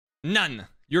None.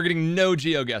 You're getting no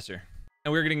GeoGuessr.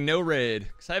 And we're getting no raid.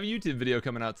 Because I have a YouTube video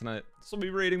coming out tonight. This will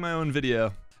be raiding my own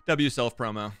video. W self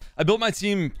promo. I built my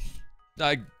team.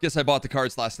 I guess I bought the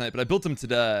cards last night, but I built them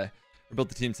today. I built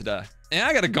the team today. And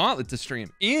I got a gauntlet to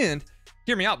stream. And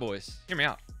hear me out, boys. Hear me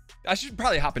out. I should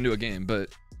probably hop into a game, but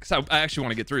because I actually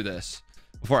want to get through this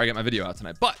before I get my video out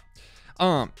tonight. But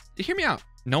hear me out.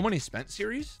 No money spent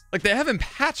series. Like, they haven't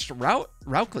patched route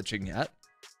glitching yet.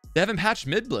 They haven't patched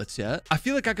mid blitz yet. I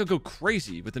feel like I could go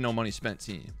crazy with the no money spent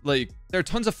team. Like, there are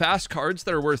tons of fast cards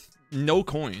that are worth no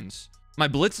coins. My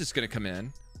blitz is going to come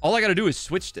in. All I got to do is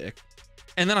switch stick.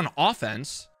 And then on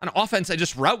offense, I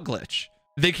just route glitch.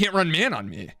 They can't run man on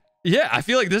me. Yeah, I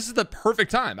feel like this is the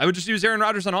perfect time. I would just use Aaron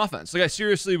Rodgers on offense. Like, I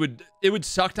seriously would, it would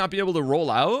suck not being able to roll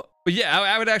out. But yeah,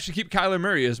 I would actually keep Kyler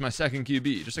Murray as my second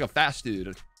QB. Just like a fast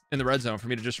dude in the red zone for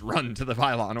me to just run to the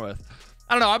pylon with.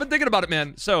 I don't know. I've been thinking about it,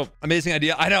 man. So amazing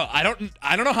idea. I know. I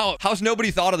don't know how's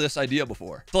nobody thought of this idea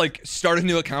before. To like start a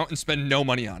new account and spend no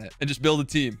money on it and just build a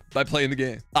team by playing the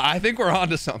game. I think we're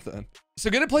onto something. So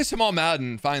gonna play some all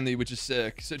Madden finally, which is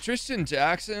sick. So Tristan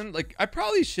Jackson, like I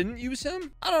probably shouldn't use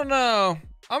him. I don't know.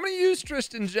 I'm gonna use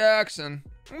Tristan Jackson.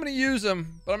 I'm gonna use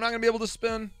him, but I'm not gonna be able to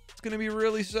spin. It's gonna be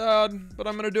really sad, but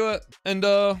I'm gonna do it. And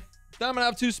then I'm gonna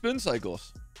have 2 spin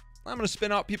cycles. I'm gonna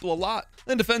spin out people a lot.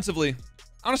 Then defensively,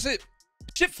 honestly,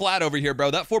 shit flat over here, bro.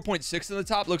 That 4.6 in the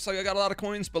top looks like I got a lot of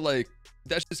coins, but like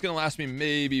that's just gonna last me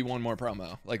maybe one more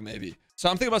promo, like maybe. So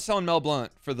I'm thinking about selling Mel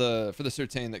Blount for the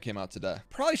Certain that came out today.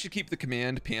 Probably should keep the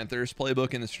Command Panthers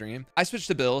playbook in the stream. I switched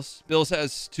to Bills. Bills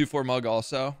has 2-4 mug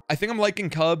also. I think I'm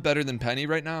liking Cub better than Penny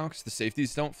right now because the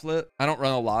safeties don't flip. I don't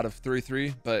run a lot of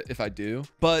 3-3, but if I do,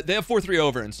 but they have 4-3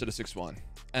 over instead of 6-1.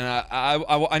 And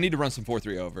I need to run some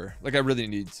 4-3 over. Like I really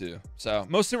need to. So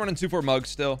mostly running 2-4 mugs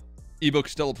still. Ebook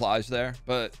still applies there,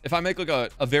 but if I make like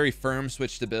a very firm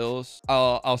switch to Bills,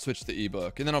 I'll switch to the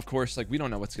ebook. And then of course, like we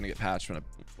don't know what's gonna get patched when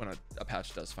a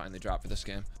patch does finally drop for this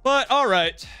game. But all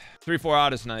right, 3-4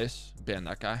 odd is nice. Ban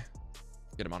that guy.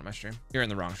 Get him on my stream. You're in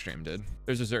the wrong stream, dude.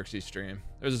 There's a Xerxes stream.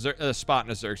 There's a spot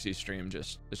in a Xerxes stream.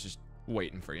 It's just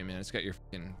waiting for you, man. It's got your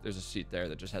fucking, there's a seat there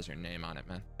that just has your name on it,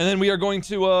 man. And then we are going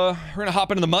to we're gonna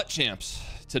hop into the MUT champs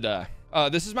today.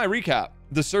 This is my recap.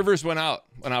 The servers went out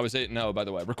when I was 8-0, by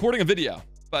the way. Recording a video,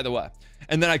 by the way.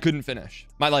 And then I couldn't finish.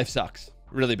 My life sucks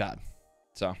really bad.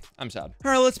 So I'm sad.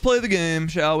 All right, let's play the game,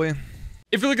 shall we?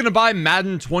 If you're looking to buy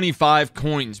Madden 25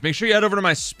 coins, make sure you head over to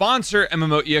my sponsor,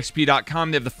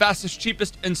 MMOEXP.com. They have the fastest,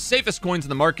 cheapest, and safest coins in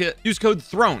the market. Use code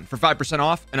THRONE for 5%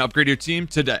 off and upgrade your team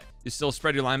today. You still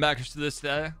spread your linebackers to this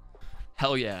day?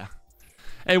 Hell yeah.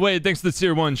 Hey, Wade, thanks for the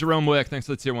tier 1. Jerome Wick, thanks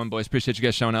for the tier 1, boys. Appreciate you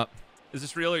guys showing up. Is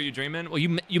this real or are you dreaming? Well,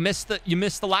 you missed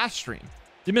the last stream.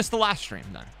 You missed the last stream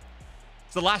then.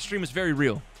 So the last stream was very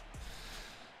real.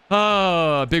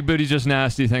 Oh, Big Booty just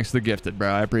nasty. Thanks for the gifted, bro.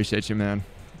 I appreciate you, man.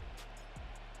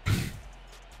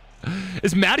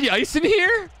 Is Matty Ice in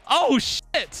here? Oh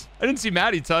shit! I didn't see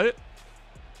Matty tight.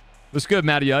 What's good,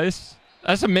 Matty Ice?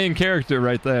 That's a main character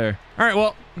right there. All right,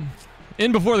 well,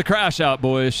 in before the crash out,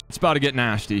 boys. It's about to get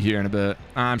nasty here in a bit.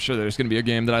 I'm sure there's going to be a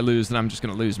game that I lose that I'm just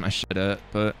going to lose my shit at,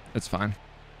 but it's fine.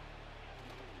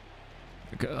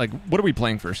 Like, what are we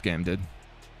playing first game, dude?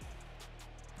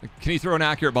 Like, can you throw an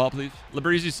accurate ball, please?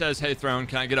 Labrizi says, hey, Throne,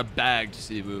 can I get a bagged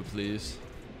Cebu, please?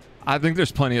 I think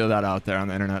there's plenty of that out there on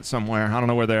the internet somewhere. I don't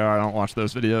know where they are. I don't watch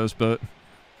those videos, but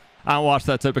I don't watch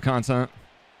that type of content.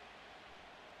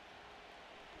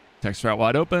 Text route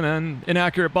wide open and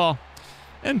inaccurate ball.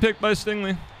 And picked by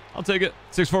Stingley. I'll take it.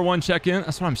 641 check in.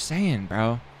 That's what I'm saying,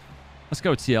 bro. Let's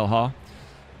go, TL Hall.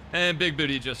 And Big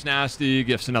Booty just nasty.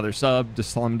 Gifts another sub to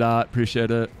Slum Dot.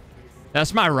 Appreciate it.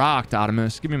 That's my rock,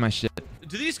 Dotimus. Give me my shit.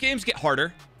 Do these games get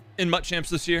harder in MUT champs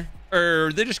this year? Or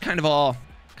are they just kind of all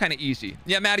kind of easy?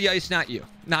 Yeah, Matty Ice, not you.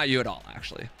 Not you at all,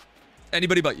 actually.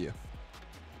 Anybody but you.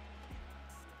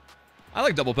 I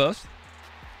like double post.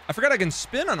 I forgot I can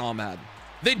spin on all Madden.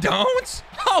 They don't?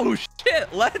 Oh,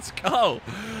 shit. Let's go.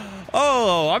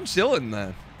 Oh, I'm chilling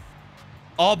then.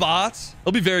 All bots.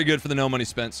 It'll be very good for the no money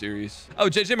spent series. Oh,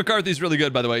 JJ McCarthy's really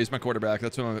good, by the way. He's my quarterback.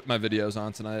 That's what my video's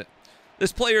on tonight.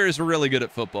 This player is really good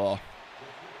at football.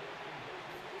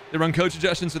 They run coach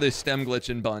adjustments or they stem glitch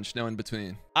and bunch. No in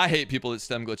between. I hate people that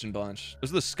stem glitch and bunch.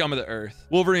 Those are the scum of the earth.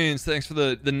 Wolverines, thanks for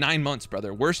the 9 months,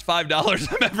 brother. Worst $5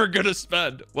 I'm ever going to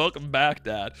spend. Welcome back,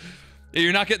 Dad. Yeah,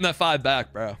 you're not getting that 5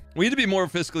 back, bro. We need to be more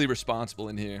fiscally responsible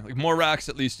in here. Like, Morax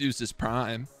at least used his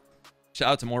prime.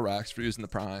 Shout out to Morax for using the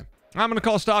prime. I'm going to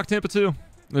call stock Tampa 2.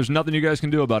 There's nothing you guys can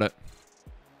do about it.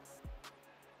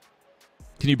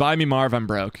 Can you buy me Marv? I'm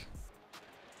broke.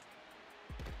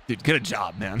 Dude, get a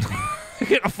job, man.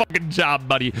 Get a fucking job,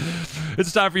 buddy.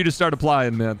 It's time for you to start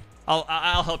applying, man.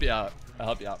 I'll help you out. I'll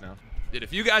help you out, man. Dude,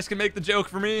 if you guys can make the joke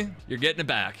for me, you're getting it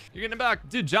back. You're getting it back.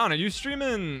 Dude, John, are you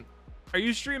streaming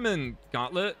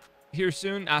Gauntlet here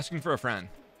soon? Asking for a friend.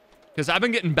 Because I've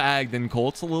been getting bagged in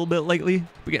Colts a little bit lately.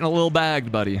 We're getting a little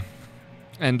bagged, buddy.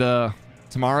 And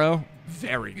tomorrow,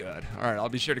 very good. All right, I'll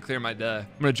be sure to clear my day.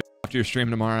 I'm going to jump after your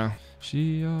stream tomorrow.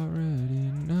 She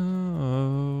already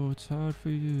knows it's hard for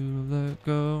you to let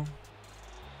go.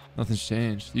 Nothing's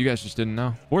changed. You guys just didn't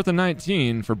know. 4th and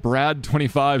 19 for Brad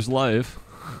 25's life.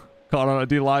 Caught on a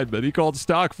D lineman. He called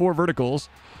stock 4 verticals.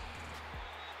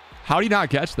 How do you not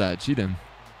catch that? Cheating.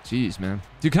 Jeez, man.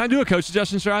 Dude, can I do a coach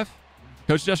suggestions drive?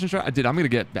 Coach suggestions drive? Dude, I'm going to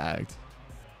get bagged.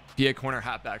 PA corner,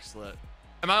 halfback slit.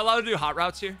 Am I allowed to do hot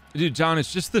routes here? Dude, John,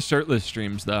 it's just the shirtless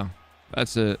streams, though.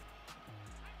 That's it.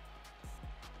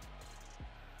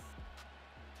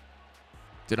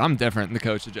 Dude, I'm different in the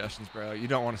coach suggestions, bro. You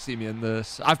don't want to see me in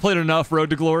this. I've played enough Road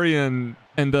to Glory and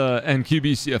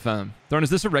QB CFM. Thorn, is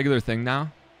this a regular thing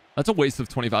now? That's a waste of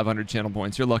 2,500 channel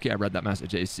points. You're lucky I read that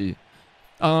message, AC.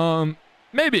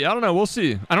 Maybe. I don't know. We'll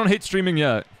see. I don't hate streaming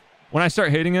yet. When I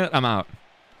start hating it, I'm out.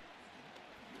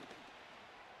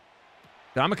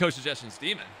 Dude, I'm a coach suggestions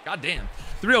demon. God damn.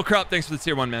 The Real Crop, thanks for the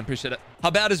tier 1, man. Appreciate it.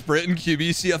 How bad is Britain QB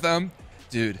CFM?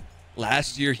 Dude,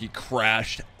 last year he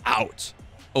crashed out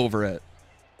over it.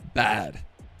 Bad.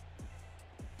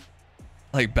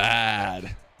 Like,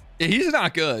 bad. Yeah, he's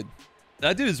not good.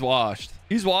 That dude is washed.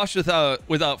 He's washed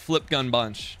without flip gun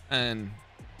bunch and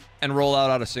roll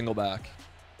out of single back.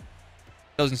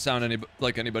 Doesn't sound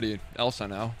like anybody else I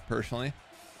know, personally.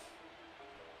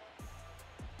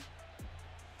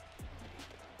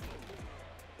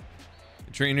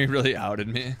 Trini really outed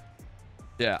me.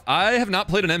 Yeah, I have not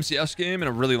played an MCS game in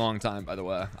a really long time, by the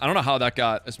way. I don't know how that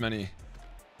got as many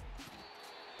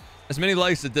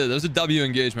likes as it did. There's a W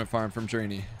engagement farm from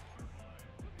Trini.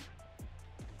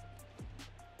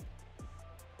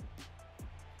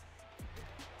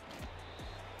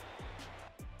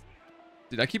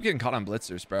 Dude, I keep getting caught on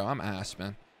blitzers, bro. I'm ass,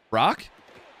 man. Rock?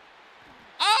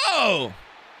 Oh!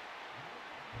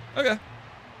 Okay.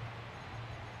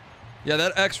 Yeah,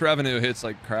 that X revenue hits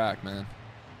like crack, man.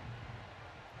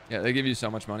 Yeah, they give you so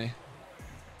much money.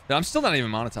 Dude, I'm still not even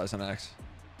monetized on X.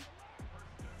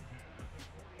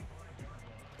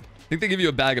 I think they give you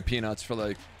a bag of peanuts for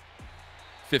like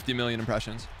 50 million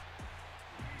impressions.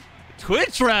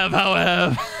 Twitch rev,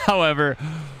 however.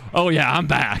 Oh, yeah, I'm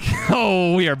back.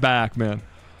 Oh, we are back, man.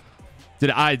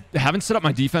 I haven't set up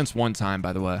my defense one time,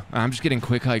 by the way. I'm just getting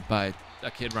quick hiked by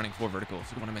a kid running 4 verticals.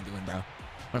 What am I doing, bro?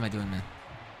 What am I doing, man?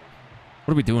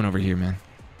 What are we doing over here, man?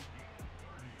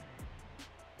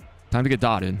 Time to get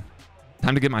dotted.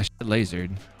 Time to get my shit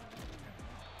lasered.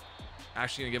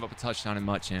 Actually gonna give up a touchdown in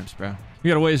MUT champs, bro. You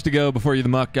got a ways to go before you're the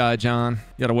muck guy, John.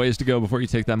 You got a ways to go before you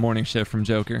take that morning shift from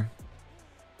Joker.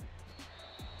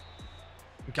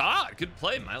 God, good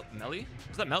play, Melly.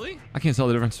 Was that Melly? I can't tell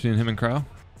the difference between him and Crow.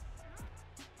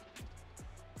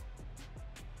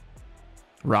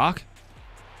 Rock.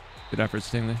 Good effort,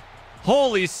 Stingley.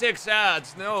 Holy 6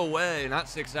 ads. No way. Not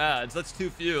 6 ads. That's too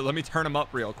few. Let me turn them up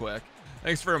real quick.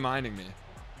 Thanks for reminding me.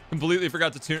 Completely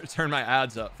forgot to turn my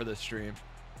ads up for this stream.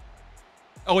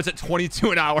 Oh, it's at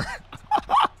 22 an hour.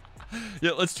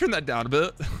 Yeah, let's turn that down a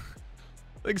bit. I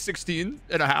think 16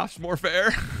 and a half is more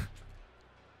fair.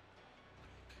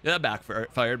 Yeah, that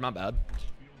backfired. My bad.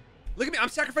 Look at me. I'm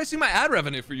sacrificing my ad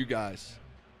revenue for you guys.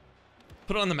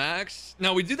 Put it on the max.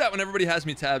 No, we do that when everybody has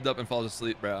me tabbed up and falls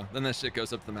asleep, bro. Then that shit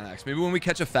goes up to the max. Maybe when we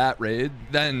catch a fat raid,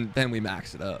 then we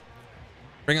max it up.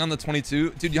 Bring on the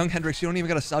 22. Dude, Young Hendrix, you don't even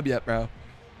got a sub yet, bro.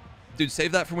 Dude,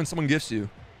 save that for when someone gifts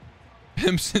you.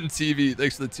 Pimson TV.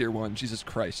 Thanks for the tier 1. Jesus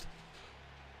Christ.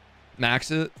 Max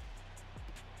it.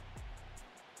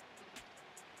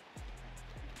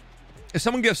 If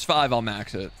someone gifts 5, I'll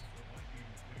max it.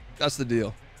 That's the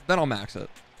deal. Then I'll max it.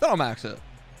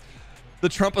 The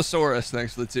Trumposaurus,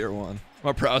 thanks for the tier 1. I'm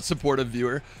a proud, supportive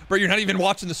viewer. Bro, you're not even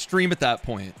watching the stream at that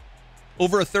point.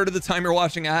 Over a third of the time you're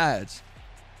watching ads.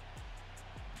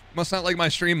 Must not like my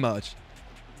stream much.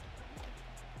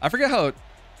 I forget how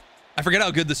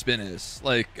good the spin is.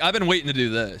 Like, I've been waiting to do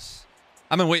this.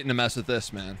 I've been waiting to mess with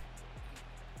this, man.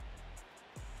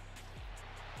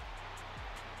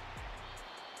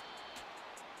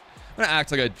 I'm gonna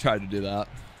act like I tried to do that.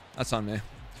 That's on me.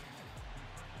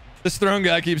 This throne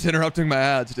guy keeps interrupting my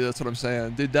ads, dude. That's what I'm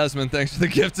saying. Dude, Desmond, thanks for the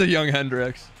gift to Young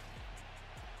Hendrix.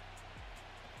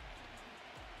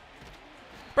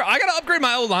 Bro, I gotta upgrade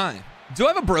my O-line. Do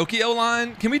I have a brokey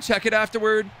O-line? Can we check it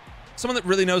afterward? Someone that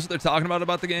really knows what they're talking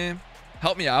about the game.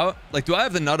 Help me out. Like, do I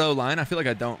have the nut O-line? I feel like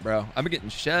I don't, bro. I've been getting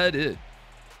shedded.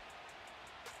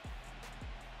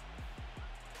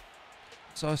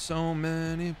 Saw so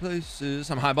many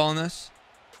places. I'm highballing this.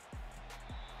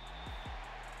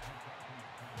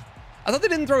 I thought they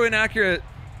didn't throw inaccurate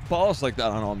balls like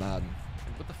that on all Madden.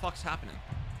 What the fuck's happening?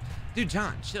 Dude,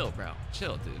 John, chill, bro.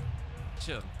 Chill, dude.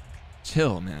 Chill.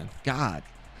 Chill, man. God.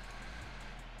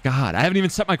 God, I haven't even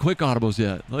set my quick audibles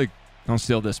yet. Like, don't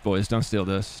steal this, boys. Don't steal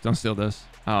this. Don't steal this.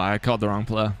 Oh, I called the wrong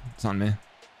play. It's on me.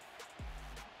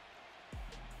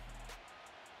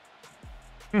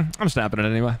 I'm snapping it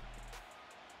anyway.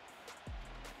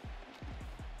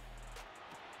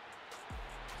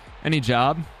 Any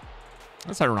job?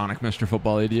 That's ironic, Mr.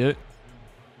 Football Idiot.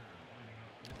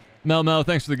 Mel,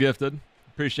 thanks for the gifted.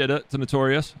 Appreciate it. It's a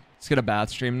Notorious. Let's get a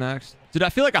bath stream next. Dude, I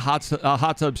feel like a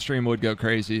hot tub stream would go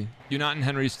crazy. You not in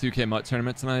Henry's 2K MUT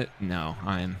tournament tonight? No,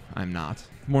 I'm not.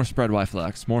 More spread Y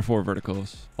flex, more 4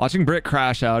 verticals. Watching Britt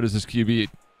crash out as his QB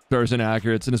throws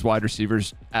inaccurates and his wide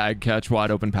receivers catch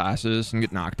wide open passes and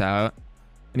get knocked out.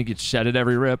 And he gets shedded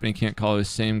every rip and he can't call his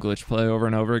same glitch play over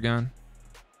and over again.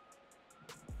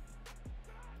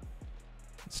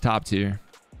 It's top tier.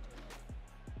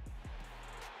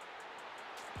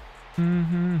 Do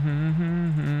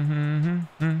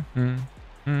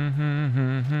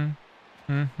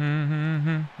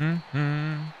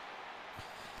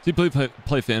you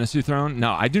play Fantasy Throne?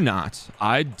 No, I do not.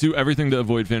 I do everything to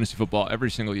avoid fantasy football every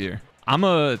single year. I'm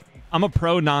a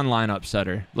pro non-lineup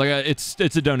setter. Like it's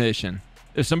a donation.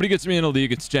 If somebody gets me in a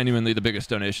league, it's genuinely the biggest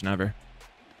donation ever.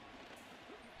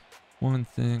 One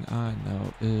thing I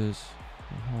know is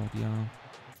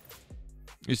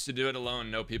used to do it alone,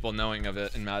 no people knowing of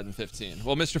it in Madden 15.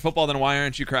 Well, Mr. Football, then why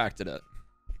aren't you cracked at it?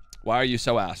 Why are you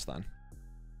so ass then?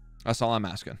 That's all I'm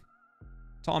asking.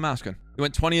 That's all I'm asking. You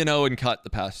went 20-0 in cut the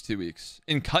past 2 weeks.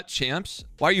 In cut champs?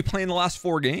 Why are you playing the last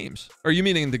 4 games? Or are you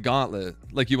meaning the gauntlet?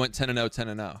 Like you went 10-0,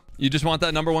 10-0. You just want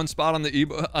that #1 spot on the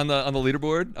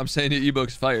leaderboard? I'm saying your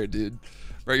ebook's fired, dude.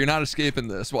 Bro, you're not escaping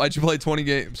this. Why'd you play 20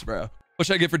 games, bro? What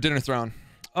should I get for dinner throne?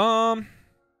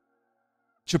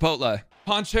 Chipotle.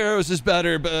 Poncheros is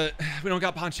better, but we don't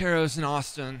got Poncheros in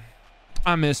Austin.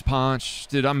 I miss Ponch.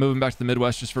 Dude, I'm moving back to the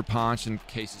Midwest just for Ponch and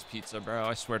Casey's Pizza, bro.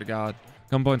 I swear to God.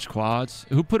 Gun Bunch quads.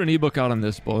 Who put an ebook out on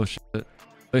this bullshit?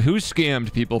 Like, who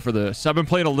scammed people for this? I've been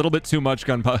playing a little bit too much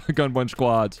Gun Bunch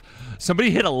quads.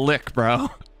 Somebody hit a lick, bro.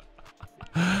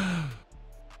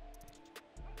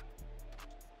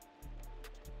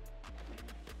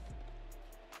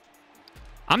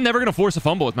 I'm never going to force a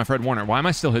fumble with my Fred Warner. Why am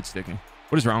I still hit sticking?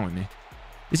 What is wrong with me?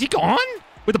 Is he gone?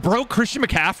 With a broke Christian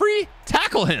McCaffrey?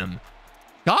 Tackle him.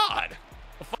 God.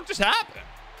 What the fuck just happened?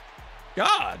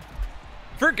 God.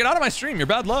 Ferg, get out of my stream. You're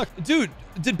bad luck. Dude,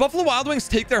 did Buffalo Wild Wings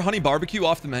take their honey barbecue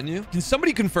off the menu? Can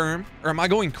somebody confirm? Or am I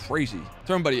going crazy?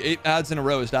 Throwing buddy, 8 ads in a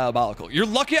row is diabolical. You're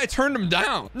lucky I turned them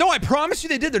down. No, I promise you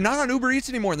they did. They're not on Uber Eats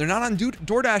anymore. They're not on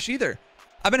DoorDash either.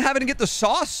 I've been having to get the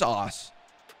sauce.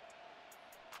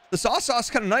 The sauce is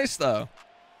kind of nice, though.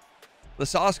 The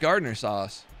Sauce Gardner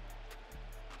sauce.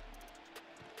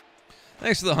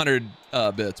 Thanks for the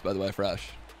 100 bits, by the way, Fresh.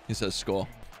 He says skull.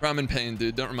 Bro, I'm in pain,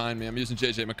 dude. Don't remind me. I'm using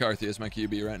JJ McCarthy as my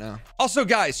QB right now. Also,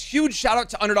 guys, huge shout out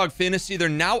to Underdog Fantasy. They're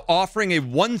now offering a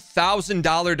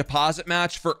 $1,000 deposit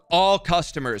match for all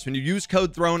customers. When you use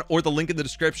code THRONE or the link in the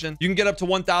description, you can get up to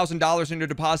 $1,000 in your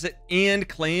deposit and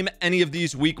claim any of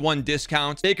these week 1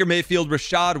 discounts. Baker Mayfield,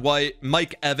 Rashad White,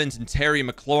 Mike Evans, and Terry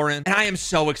McLaurin. And I am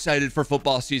so excited for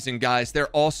football season, guys. They're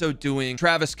also doing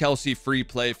Travis Kelce free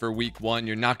play for week 1.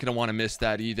 You're not going to want to miss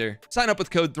that either. Sign up with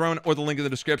code THRONE or the link in the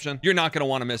description. You're not going to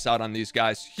want to miss out on these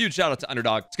guys. Huge shout out to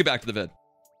Underdog. Let's get back to the vid.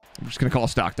 I'm just gonna call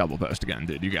stock double post again,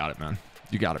 dude. You got it, man.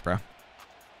 You got it, bro.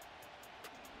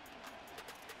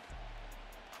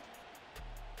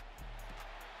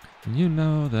 You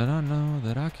know that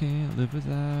I can't live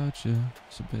without you.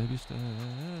 So baby, stay.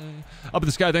 Up in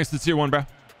the sky, thanks to the tier 1, bro.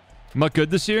 MUT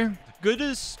good this year? Good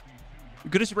is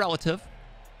relative.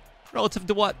 Relative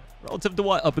to what? Relative to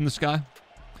what? Up in the sky.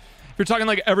 If you're talking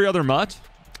like every other MUT,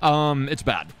 it's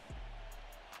bad.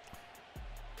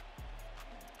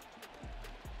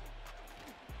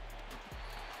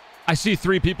 I see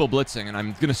 3 people blitzing, and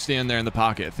I'm gonna stand there in the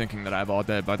pocket thinking that I have all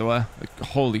day, by the way. Like,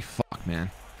 holy fuck, man.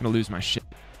 I'm gonna lose my shit.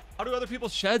 How do other people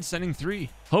shed sending 3?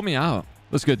 Help me out.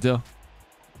 That's good, Dill.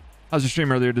 How's your stream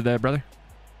earlier today, brother?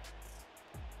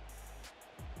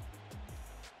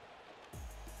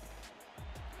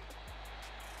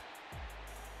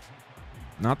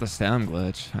 Not the stem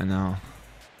glitch. I know.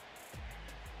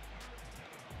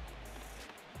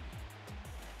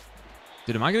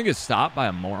 Dude, am I gonna get stopped by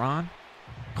a moron?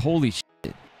 Holy shit.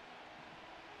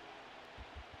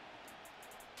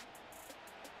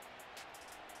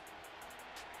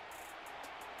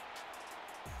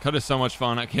 Cut is so much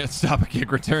fun. I can't stop a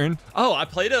kick return. Oh, I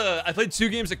played 2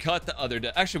 games of cut the other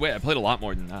day. Actually, wait, I played a lot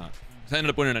more than that. I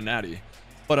ended up winning a natty.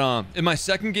 But in my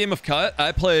second game of cut,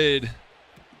 I played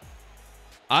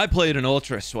an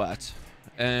ultra sweat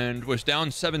and was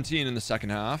down 17 in the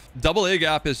second half. Double A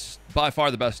gap is by far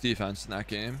the best defense in that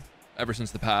game. Ever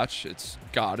since the patch, it's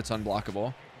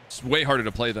unblockable. It's way harder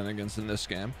to play than against in this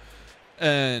game.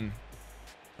 And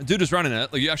dude is running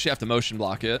it. Like, you actually have to motion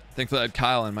block it. Thankfully, I had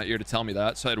Kyle in my ear to tell me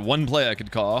that. So I had one play I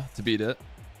could call to beat it.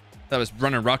 That was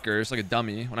running Rutgers like a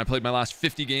dummy when I played my last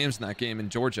 50 games in that game in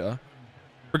Georgia.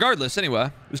 Regardless, anyway,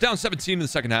 it was down 17 in the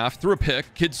second half. Threw a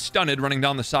pick. Kid stunned running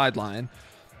down the sideline.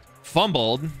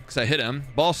 Fumbled because I hit him.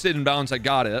 Ball stayed in bounds. I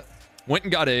got it. Went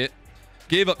and got 8.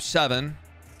 Gave up 7.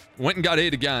 Went and got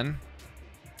 8 again.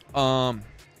 Got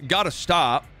a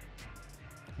stop.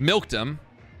 Milked him.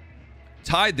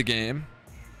 Tied the game.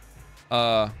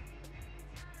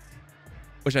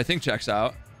 Which I think checks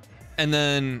out. And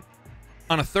then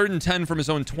on a 3rd and 10 from his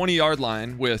own 20-yard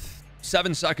line with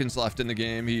 7 seconds left in the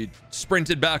game, he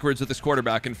sprinted backwards with his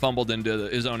quarterback and fumbled into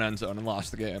his own end zone and lost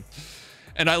the game.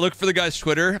 And I looked for the guy's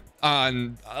Twitter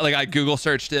on, like, I Google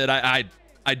searched it. I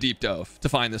deep dove to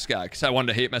find this guy because I wanted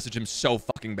to hate message him so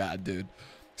fucking bad, dude.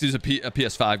 Because he's a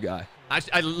PS5 guy.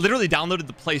 I literally downloaded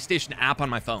the PlayStation app on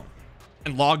my phone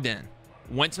and logged in.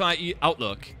 Went to my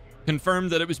Outlook,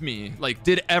 confirmed that it was me, like,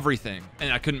 did everything,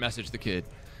 and I couldn't message the kid.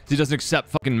 He doesn't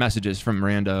accept fucking messages from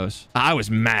randos. I was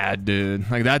mad,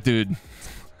 dude. Like, that dude.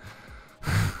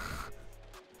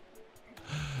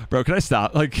 Bro, can I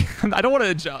stop? Like, I don't want to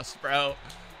adjust, bro.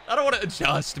 I don't want to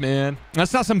adjust, man.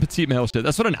 That's not some petite male shit.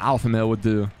 That's what an alpha male would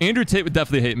do. Andrew Tate would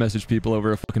definitely hate message people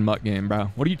over a fucking MUT game,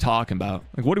 bro. What are you talking about?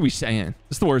 Like, what are we saying?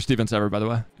 This is the worst defense ever, by the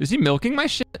way. Is he milking my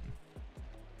shit?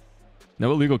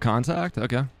 No illegal contact?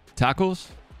 Okay.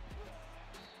 Tackles?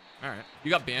 All right. You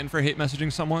got banned for hate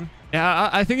messaging someone? Yeah,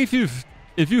 I think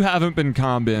if you haven't been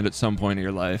comm banned at some point in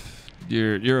your life,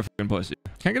 you're a fucking pussy.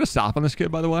 Can I get a stop on this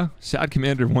kid, by the way? Sad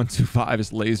Commander 125 is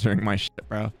lasering my shit,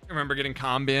 bro. I remember getting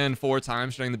comm banned 4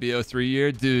 times during the BO3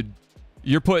 year. Dude,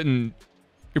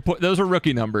 those are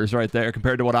rookie numbers right there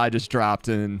compared to what I just dropped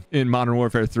in Modern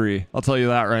Warfare 3. I'll tell you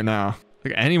that right now.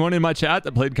 Like, anyone in my chat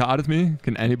that played COD with me,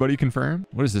 can anybody confirm?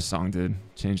 What is this song, dude?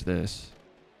 Change this.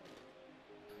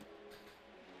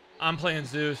 I'm playing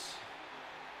Zeus.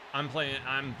 I'm playing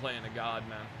a god,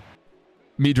 man.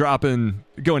 Me going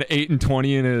 8 and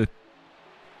 20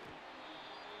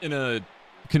 in a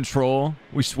control.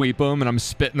 We sweep them and I'm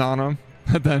spitting on them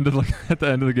at the end of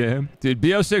the game. Dude,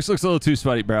 BO6 looks a little too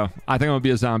sweaty, bro. I think I'm gonna be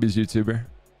a zombies YouTuber.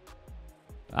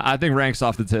 I think rank's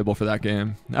off the table for that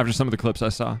game after some of the clips I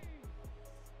saw.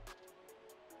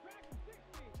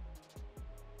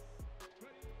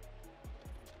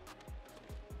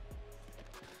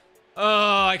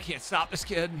 Oh, I can't stop this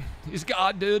kid. He's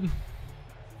God, dude.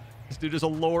 This dude is a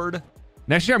lord.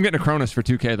 Next year, I'm getting a Cronus for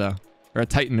 2K, though. Or a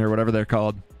Titan, or whatever they're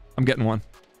called. I'm getting one.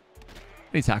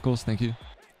 Any tackles? Thank you.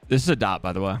 This is a dot,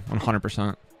 by the way.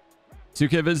 100%.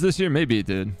 2K vids this year? Maybe,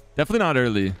 dude. Definitely not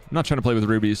early. I'm not trying to play with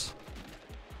rubies.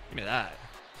 Give me that.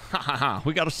 Ha ha ha.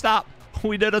 We got to stop.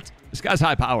 We did it. This guy's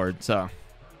high-powered, so.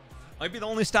 Might be the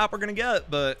only stop we're going to get,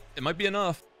 but it might be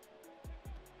enough.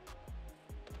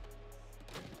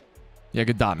 Yeah,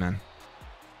 good dot, man.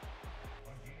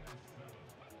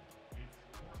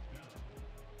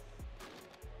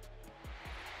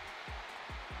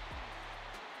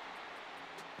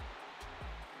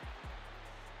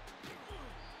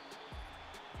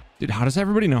 Dude, how does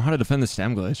everybody know how to defend the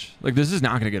stem glitch? Like, this is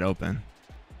not going to get open.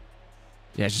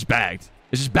 Yeah, it's just bagged.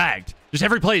 It's just bagged. Just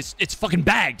every place. It's fucking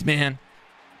bagged, man.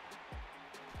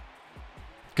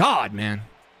 God, man.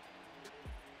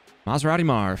 Maserati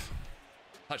Marv.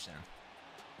 Touchdown.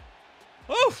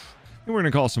 Oof. We're going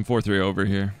to call some 4-3 over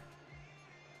here.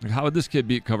 Like, how would this kid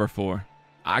beat cover 4?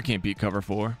 I can't beat cover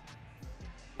 4.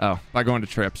 Oh, by going to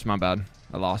trips. My bad.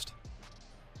 I lost.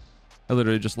 I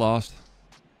literally just lost.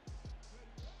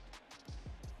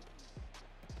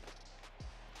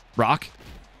 Rock.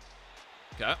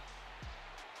 Okay.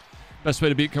 Best way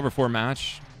to beat cover 4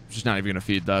 match. Just not even going to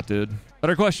feed that, dude.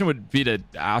 Better question would be to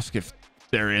ask if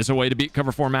there is a way to beat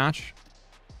cover 4 match.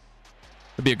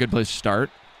 Would be a good place to start.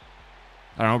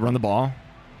 I don't know, run the ball.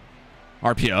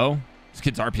 RPO. This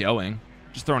kid's RPOing.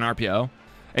 Just throw an RPO.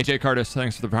 AJ Curtis,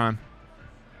 thanks for the prime.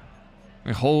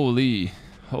 Like, holy.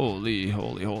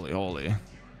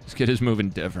 This kid is moving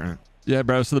different. Yeah,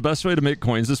 bro, so the best way to make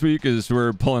coins this week is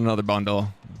we're pulling another bundle.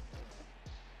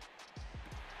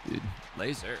 Dude,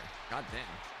 laser. God damn.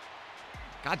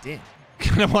 God damn.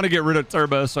 Kind of want to get rid of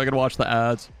Turbo so I can watch the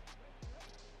ads.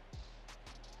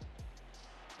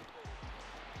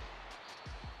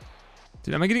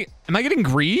 Dude, am I getting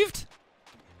grieved?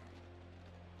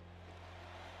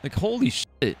 Like, holy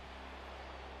shit.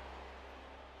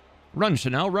 Run,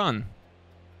 Chanel, run.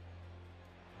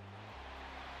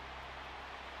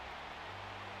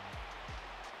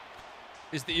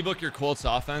 Is the ebook your Colts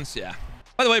offense? Yeah.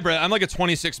 By the way, Brett, I'm like a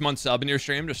 26-month sub in your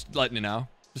stream. Just letting you know.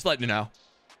 Just letting you know.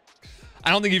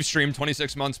 I don't think you've streamed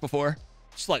 26 months before.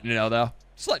 Just letting you know, though.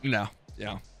 Just letting you know.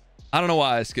 Yeah. I don't know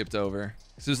why I skipped over.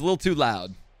 Because it was a little too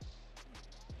loud.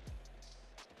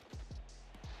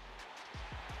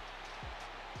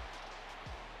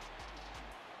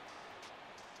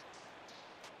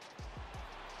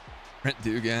 Brent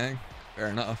Do Gang. Fair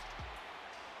enough.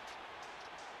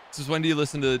 This is when do you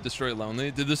listen to Destroy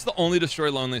Lonely? Dude, this is the only Destroy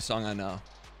Lonely song I know.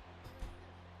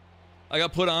 I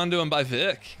got put onto him by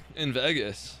Vic in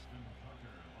Vegas.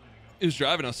 He was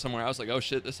driving us somewhere. I was like, oh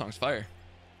shit, this song's fire.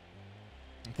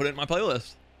 And put it in my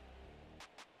playlist.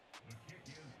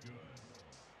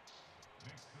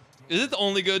 Is it the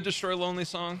only good Destroy Lonely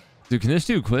song? Dude, can this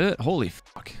dude quit? Holy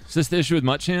fuck. Is this the issue with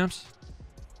MUT champs?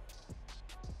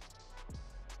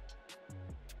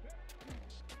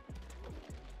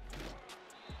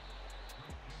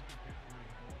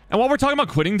 And while we're talking about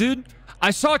quitting, dude,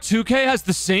 I saw 2K has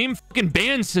the same fucking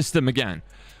ban system again.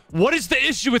 What is the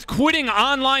issue with quitting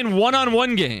online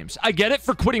one-on-one games? I get it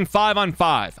for quitting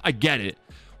 5-on-5. I get it.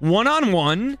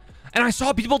 One-on-one, and I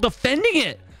saw people defending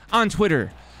it on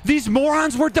Twitter. These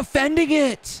morons were defending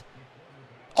it.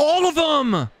 All of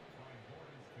them.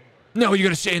 No, you're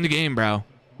going to stay in the game, bro.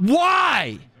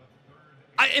 Why?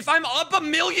 If I'm up 1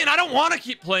 million, I don't want to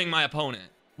keep playing my opponent.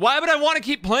 Why would I want to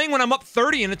keep playing when I'm up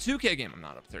 30 in a 2K game? I'm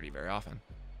not up 30 very often.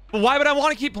 But why would I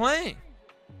want to keep playing?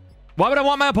 Why would I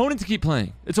want my opponent to keep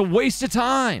playing? It's a waste of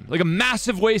time. Like a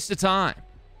massive waste of time.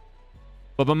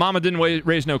 But mama didn't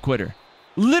raise no quitter.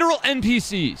 Literal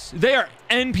NPCs. They are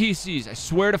NPCs. I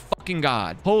swear to fucking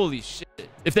God. Holy shit.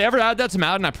 If they ever add that to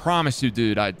Madden, I promise you,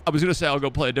 dude. I was going to say I'll go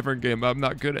play a different game, but I'm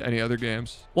not good at any other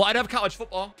games. Well, I'd have college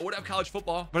football. I would have college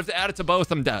football. But if they add it to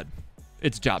both, I'm dead.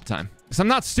 It's job time. Because I'm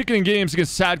not sticking in games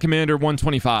against Sad Commander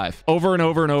 125 over and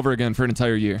over and over again for an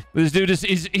entire year. This dude is,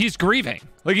 he's grieving.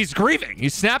 Like, he's grieving.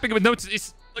 He's snapping with notes.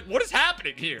 He's like, what is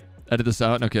happening here? Edit this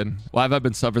out. No kidding. Why have I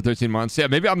been sub for 13 months? Yeah,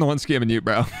 maybe I'm the one scamming you,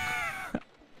 bro.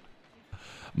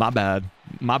 My bad.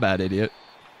 My bad, idiot.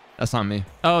 That's on me.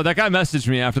 Oh, that guy messaged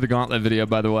me after the Gauntlet video,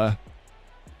 by the way.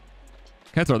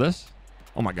 Can I throw this?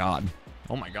 Oh, my God.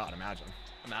 Oh, my God. Imagine.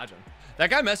 Imagine. That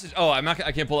guy messaged. Oh, I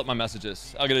can't pull up my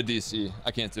messages. I'll get a DC.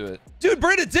 I can't do it. Dude,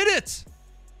 Brenda did it.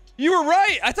 You were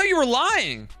right. I thought you were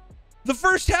lying. The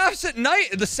first half's at night.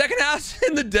 The second half's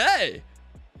in the day.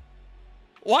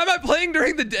 Why am I playing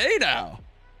during the day now?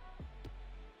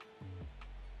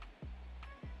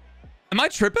 Am I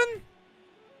tripping?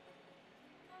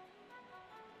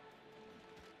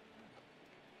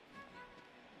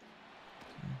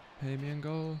 Pay me and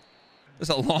go.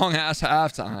 It's a long ass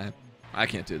halftime. I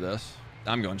can't do this.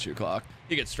 I'm going shoot clock.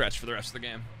 He gets stretched for the rest of the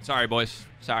game. Sorry, boys.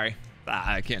 Sorry.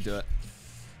 I can't do it.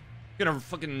 I'm gonna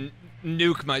fucking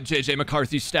nuke my JJ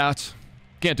McCarthy stats.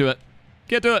 Can't do it.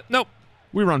 Can't do it. Nope.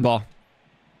 We run ball.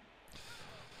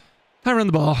 I run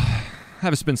the ball. I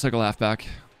have a spin cycle halfback.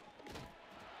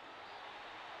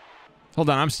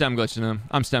 Hold on. I'm stem glitching him.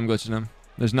 I'm stem glitching him.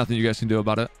 There's nothing you guys can do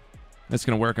about it. It's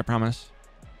gonna work, I promise.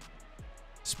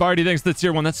 Sparty, thanks for the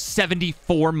tier 1. That's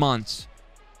 74 months.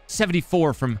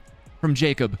 74 from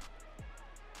Jacob.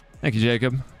 Thank you,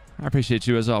 Jacob. I appreciate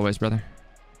you as always, brother.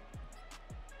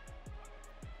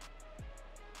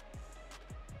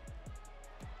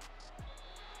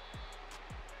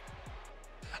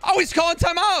 Oh, he's calling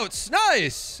timeouts.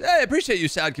 Nice. Hey, I appreciate you,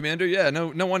 Sad Commander. Yeah,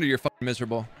 no wonder you're fucking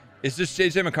miserable. It's just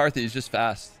JJ McCarthy. He's just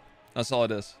fast. That's all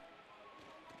it is.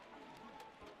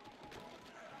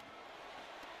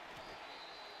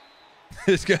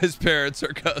 This guy's parents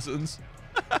are cousins.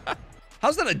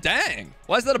 How's that a dang?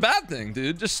 Why is that a bad thing,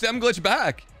 dude? Just stem glitch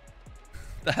back.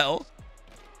 The hell?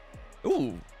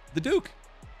 Ooh, the Duke.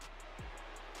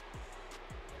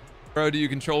 Bro, do you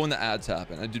control when the ads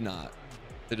happen? I do not.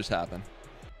 They just happen.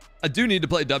 I do need to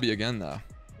play W again, though.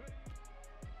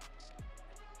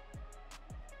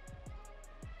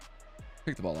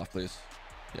 Pick the ball off, please.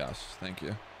 Yes, thank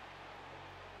you.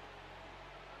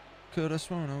 Could have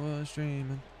sworn I was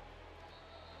dreaming.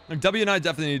 Like, W and I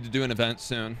definitely need to do an event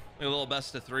soon. Like a little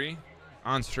best of 3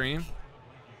 on stream.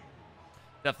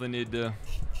 Definitely need to.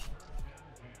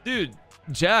 Dude,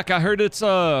 Jack, I heard it's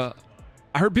I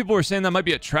heard people were saying that might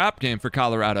be a trap game for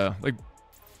Colorado. Like,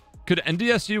 could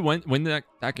NDSU win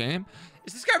that game?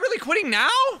 Is this guy really quitting now?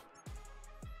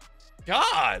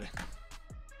 God.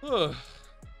 Ugh.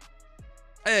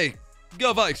 Hey,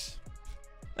 go Vikes.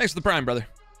 Thanks for the prime, brother.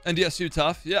 NDSU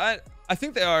tough. Yeah, I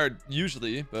think they are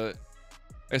usually, but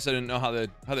I guess I didn't know how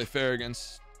they fare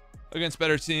against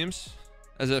better teams.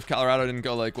 As if Colorado didn't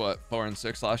go like what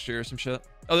 4-6 last year or some shit.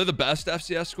 Oh, they're the best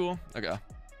FCS school. Okay,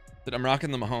 but I'm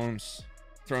rocking the Mahomes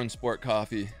Throwing sport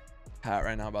coffee hat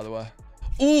right now, by the way.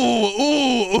 Ooh,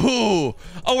 ooh, ooh.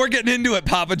 Oh, we're getting into it.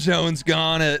 Papa John's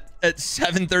gone at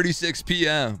 7:36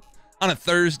 p.m. on a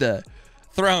Thursday.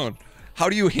 Throne, how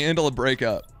do you handle a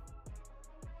breakup?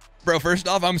 Bro, first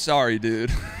off, I'm sorry,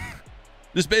 dude.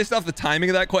 Just based off the timing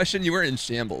of that question, you were in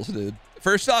shambles, dude.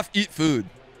 First off, eat food.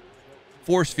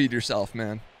 Force feed yourself,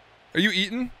 man. Are you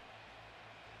eating?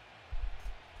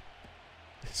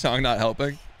 Song not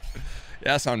helping? Yeah,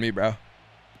 that's on me, bro.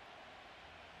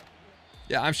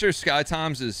 Yeah, I'm sure Sky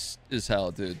Tom's is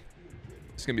hell, dude.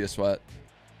 It's gonna be a sweat.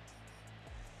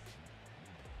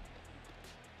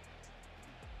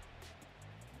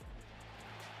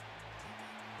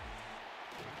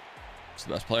 It's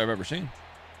the best player I've ever seen.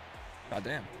 God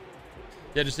damn.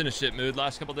 Yeah, just in a shit mood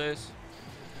last couple days.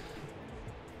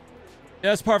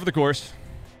 Yeah, it's par for the course.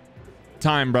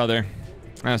 Time, brother.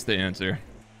 That's the answer.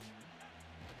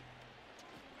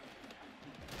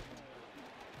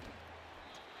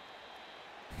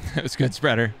 It was good,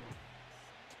 spreader.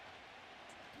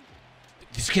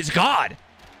 This kid's God.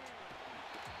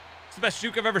 It's the best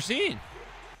juke I've ever seen.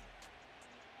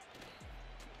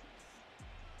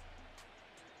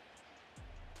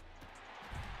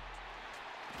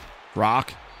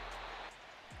 Rock.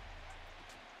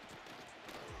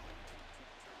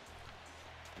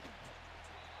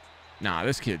 Nah,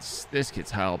 this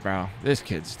kid's hell, bro. This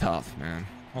kid's tough, man.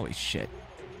 Holy shit.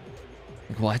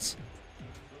 Like, what?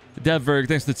 Devberg,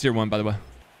 thanks for the tier 1, by the way.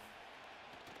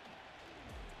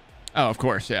 Oh, of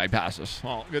course. Yeah, he passes.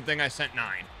 Well, good thing I sent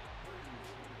 9.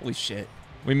 Holy shit.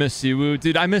 We miss Siwoo.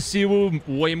 Dude, I miss Siwoo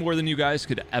way more than you guys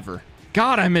could ever.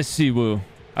 God, I miss Siwoo.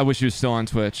 I wish he was still on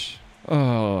Twitch.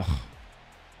 Oh.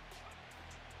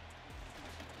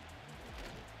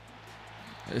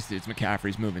 This dude's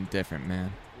McCaffrey's moving different,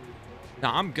 man.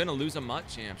 Now, I'm gonna lose a MUT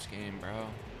Champs game, bro.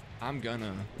 I'm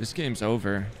gonna. This game's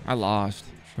over. I lost.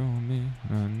 Show me.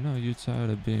 I know you're tired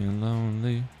of being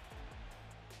lonely.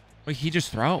 Wait, he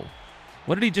just throw?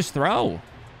 What did he just throw?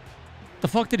 The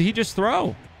fuck did he just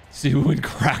throw? See when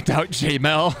cracked out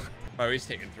J-Mel. Oh, he's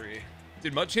taking 3.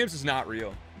 Dude, MUT Champs is not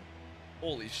real.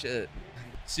 Holy shit.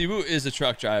 Siwoo is a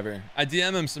truck driver. I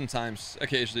DM him sometimes,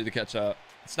 occasionally to catch up.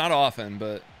 It's not often,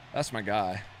 but that's my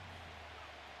guy.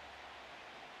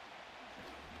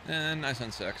 And nice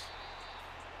on 6.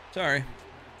 Sorry.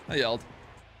 I yelled.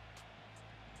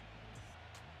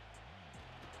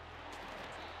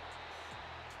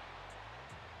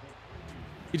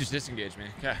 He just disengaged me.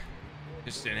 Okay.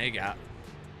 Just an A gap.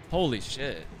 Holy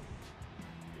shit.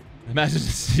 Imagine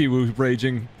Siwoo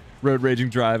road raging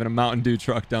driving a Mountain Dew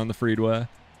truck down the freeway.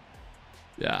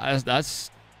 Yeah, that's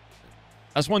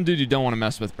one dude you don't want to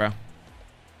mess with, bro.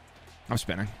 I'm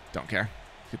spinning. Don't care.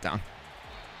 Get down.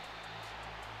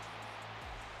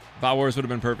 Bot Wars would have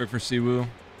been perfect for Siwoo.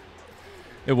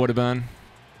 It would have been.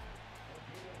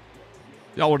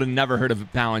 Y'all would have never heard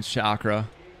of Balanced Chakra.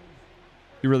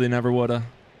 You really never would have.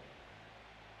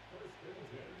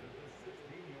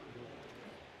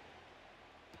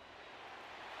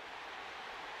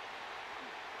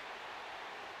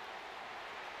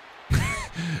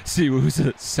 Siwoo's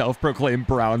a self-proclaimed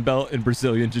brown belt in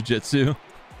Brazilian Jiu-Jitsu.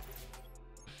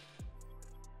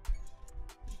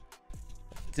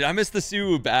 Dude, I miss the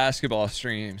Siwoo basketball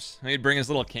streams. He'd bring his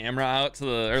little camera out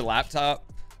to or laptop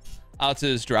out to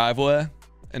his driveway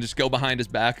and just go behind his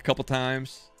back a couple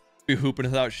times. Be hooping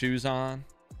without shoes on.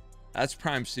 That's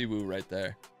prime Siwoo right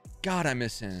there. God, I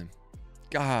miss him.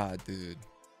 God, dude.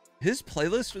 His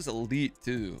playlist was elite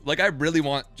too. Like, I really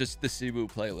want just the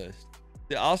Siwoo playlist.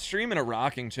 Yeah, I'll stream in a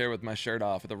rocking chair with my shirt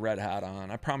off with a red hat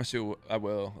on. I promise you I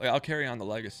will. Like, I'll carry on the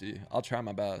legacy. I'll try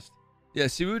my best. Yeah,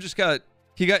 Siwoo just got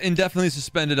indefinitely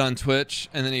suspended on Twitch,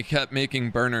 and then he kept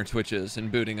making burner Twitches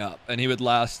and booting up. And he would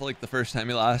last, like, the first time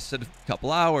he lasted a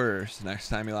couple hours. The next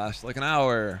time he lasted like an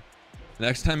hour. The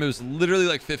next time it was literally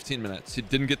like 15 minutes. He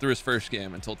didn't get through his first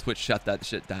game until Twitch shut that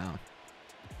shit down.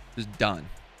 It was done.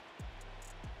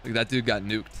 Like, that dude got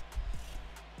nuked.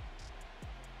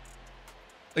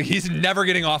 Like, he's never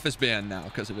getting off his ban now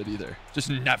because of it either. Just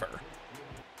never.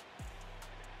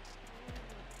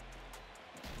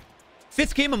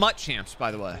 5th game of MUT Champs,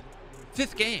 by the way.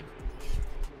 5th game.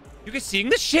 You guys seeing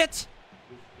this shit?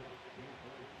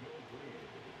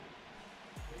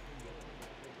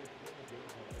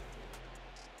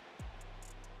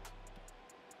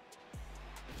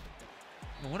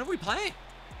 What are we playing?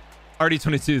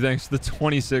 RD22, thanks for the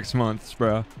 26 months,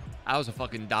 bro. That was a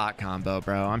fucking dot combo,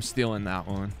 bro. I'm stealing that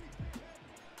one.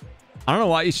 I don't know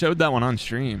why he showed that one on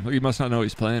stream. He must not know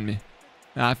he's playing me.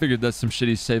 Nah, I figured that's some shit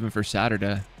he's saving for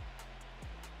Saturday.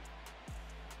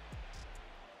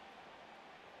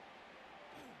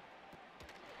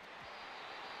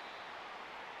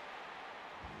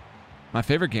 My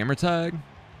favorite gamer tag?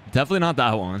 Definitely not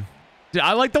that one. Dude,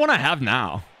 I like the one I have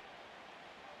now.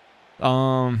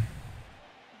 Can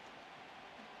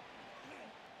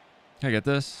I get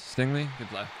this? Stingley? Good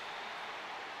play.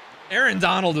 Aaron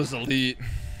Donald was elite.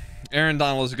 Aaron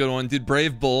Donald was a good one. Dude,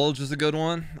 Brave Bulge was a good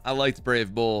one. I liked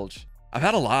Brave Bulge. I've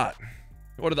had a lot.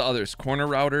 What are the others? Corner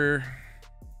Router.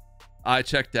 I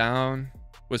Check Down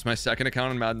was my second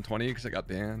account in Madden 20 because I got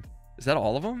banned. Is that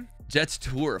all of them? Jets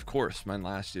Tour, of course, mine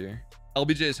last year.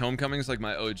 LBJ's Homecoming is like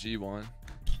my OG one.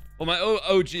 Well, my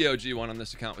OG one on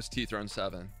this account was T-Throne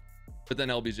 7. But then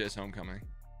LBJ's Homecoming.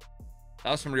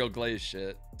 That was some real Glaze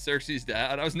shit. Xerxes'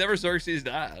 dad. I was never Xerxes'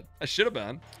 dad. I should have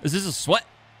been. Is this a sweat?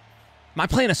 Am I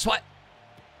playing a sweat?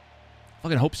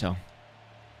 Fucking hope so.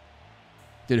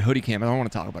 Did a hoodie cam. I don't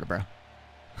want to talk about it, bro.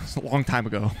 It's a long time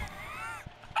ago.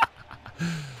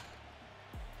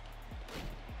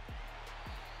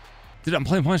 Dude, I'm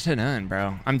playing 1-10-9,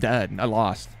 bro. I'm dead. I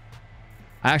lost.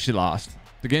 I actually lost.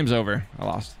 The game's over. I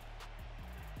lost.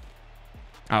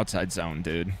 Outside zone,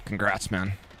 dude. Congrats,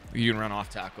 man. You can run off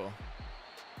tackle.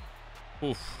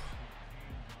 Oof.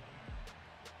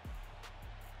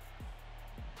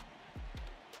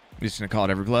 I'm just gonna call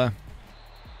it every play.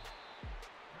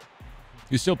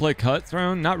 You still play Cut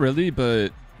Throne? Not really, but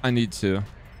I need to.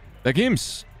 That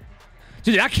game's...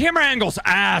 Dude, that camera angle's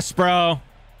ass, bro.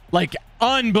 Like,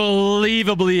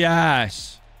 unbelievably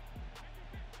ass.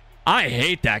 I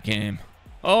hate that game.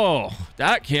 Oh,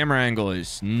 that camera angle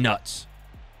is nuts.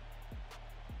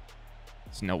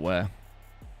 There's no way.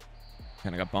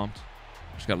 Kind of got bumped.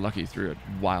 Just got lucky through a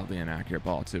wildly inaccurate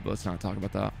ball, too, but let's not talk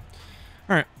about that.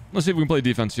 All right, let's see if we can play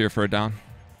defense here for a down.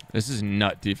 This is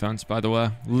nut defense, by the way.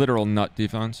 Literal nut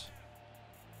defense.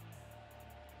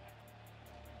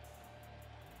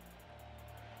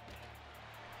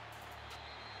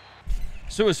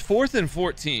 So it was 4th and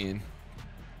 14.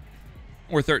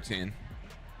 Or 13.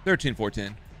 13,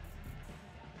 14.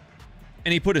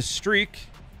 And he put a streak,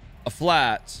 a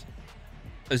flat,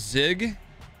 a zig,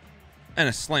 and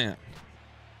a slant.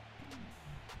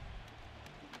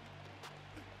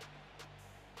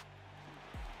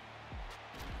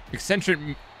 Eccentric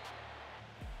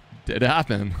did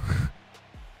happen.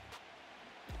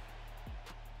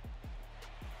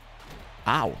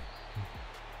 Ow.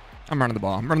 I'm running the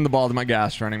ball. I'm running the ball to my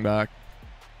gas running back.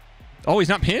 Oh, he's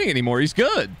not panning anymore. He's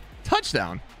good.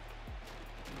 Touchdown.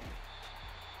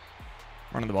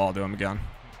 Running the ball to him again.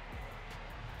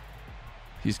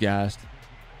 He's gassed.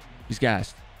 He's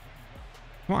gassed.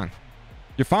 Come on.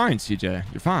 You're fine, CJ.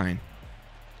 You're fine.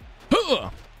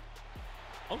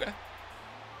 Okay.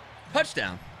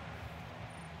 Touchdown.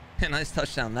 Nice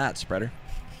touchdown that, spreader.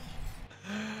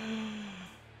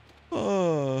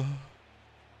 Oh.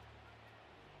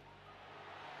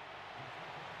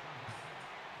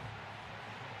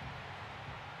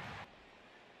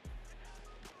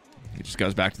 He just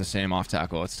goes back to the same off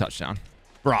tackle. It's touchdown.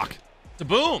 Rock. It's a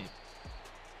boom.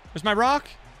 Where's my rock?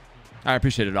 I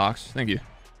appreciate it, Ox. Thank you.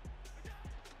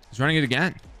 He's running it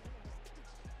again.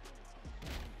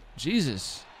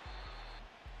 Jesus.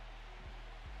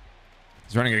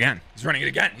 He's running it again. He's running it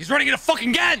again. He's running it fucking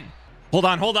again. Hold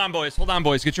on, boys. Hold on,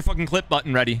 boys. Get your fucking clip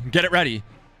button ready. Get it ready.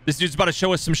 This dude's about to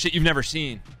show us some shit you've never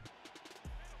seen.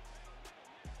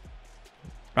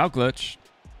 Route glitch.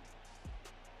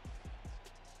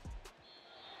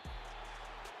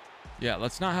 Yeah,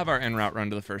 let's not have our in route run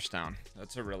to the first down.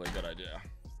 That's a really good idea.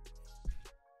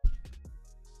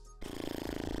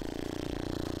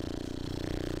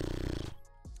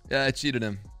 Yeah, I cheated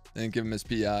him. Didn't give him his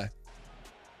PI.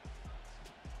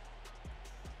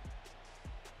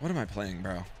 What am I playing,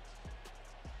 bro?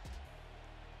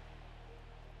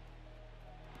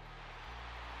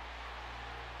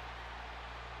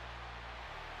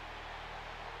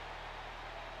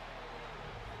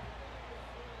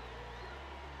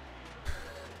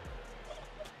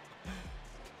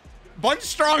 Bunch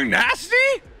strong nasty?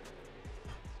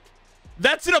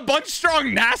 That's in a bunch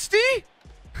strong nasty?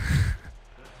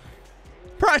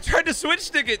 Bro, I tried to switch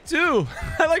stick it too.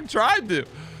 I like tried to.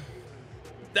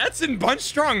 That's in bunch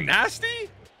strong nasty?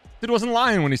 Dude wasn't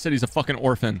lying when he said he's a fucking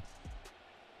orphan.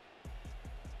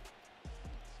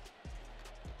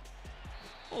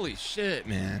 Holy shit,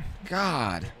 man.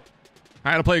 God.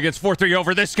 I gotta play against 4-3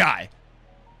 over this guy.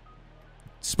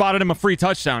 Spotted him a free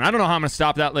touchdown. I don't know how I'm gonna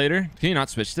stop that later. Can you not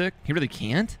switch stick? He really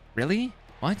can't? Really?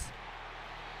 What?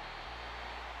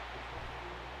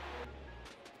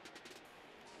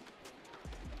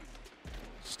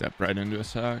 Step right into a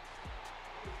sack.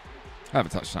 I have a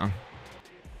touchdown.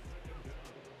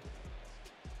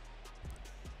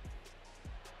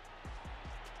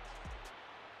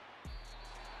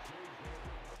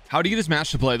 How do you get his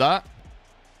match to play that?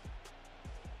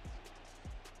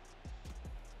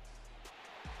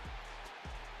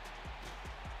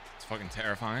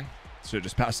 fine. Should have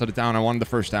just passed it down. I wanted the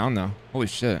first down, though. Holy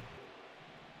shit.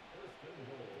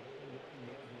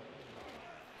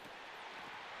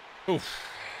 Oof.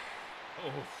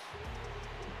 Oof.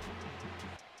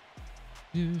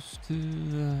 Used to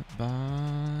that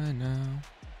by now.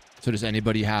 So does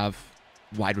anybody have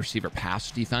wide receiver pass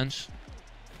defense?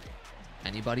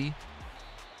 Anybody?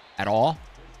 At all?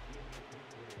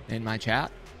 In my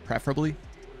chat? Preferably?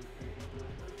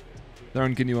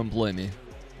 Then can you employ me?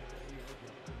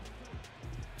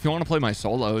 If you want to play my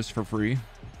solos for free.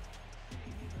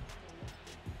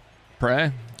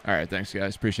 Pray? Alright, thanks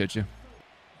guys. Appreciate you.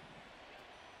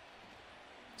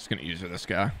 Just gonna use this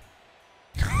guy.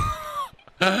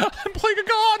 I'm playing a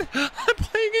god! I'm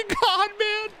playing a god,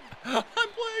 man! I'm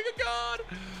playing a god!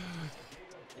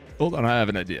 Hold on, I have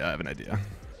an idea. I have an idea.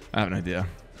 I have an idea.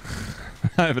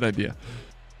 I have an idea.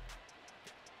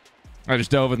 I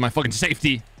just dove with my fucking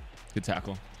safety. Good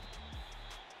tackle.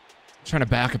 Trying to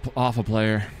back off a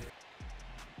player.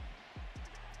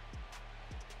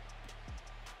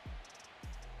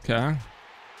 Okay.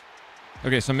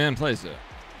 Okay, so man plays it.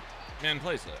 Man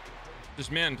plays it.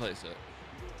 Just man plays it.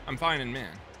 I'm fine in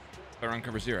man. If I run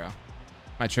cover 0. Am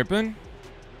I tripping?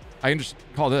 I can just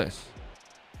call this.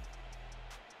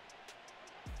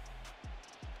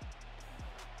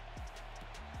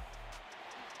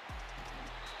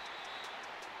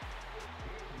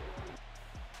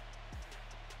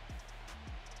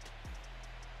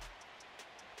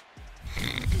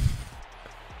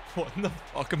 What in the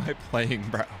fuck am I playing,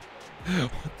 bro?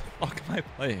 What the fuck am I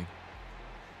playing?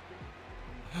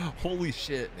 Holy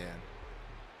shit, man.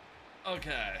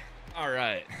 Okay. All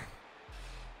right.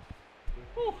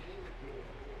 Whew.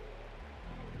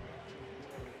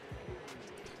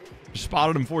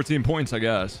 Spotted him 14 points, I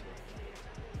guess.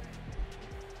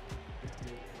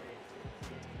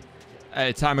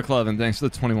 Hey, Ty McClevin, thanks for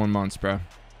the 21 months, bro.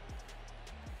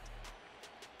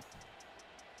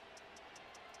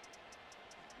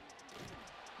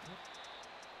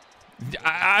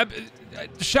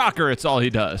 Shocker, it's all he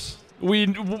does.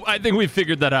 I think we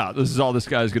figured that out. This is all this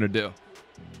guy's gonna do.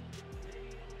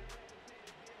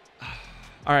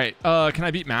 All right, can I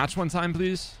beat match one time,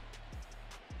 please?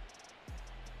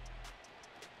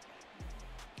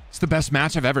 It's the best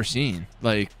match I've ever seen.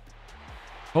 Like,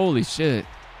 holy shit.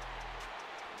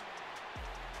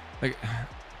 Like,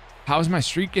 how is my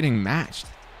streak getting matched?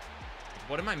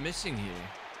 What am I missing here?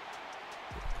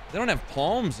 They don't have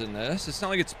palms in this. It's not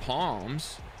like it's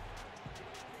palms.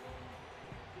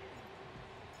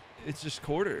 It's just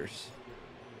quarters.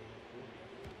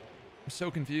 I'm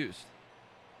so confused.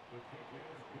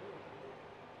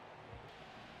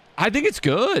 I think it's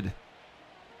good.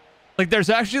 Like, there's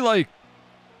actually, like...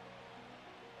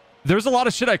 There's a lot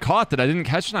of shit I caught that I didn't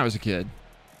catch when I was a kid.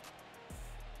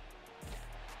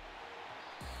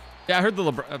 Yeah, I heard the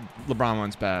LeBron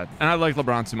one's bad. And I like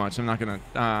LeBron too much. I'm not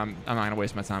gonna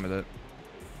waste my time with it.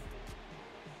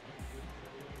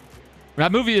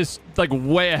 That movie is, like,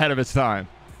 way ahead of its time.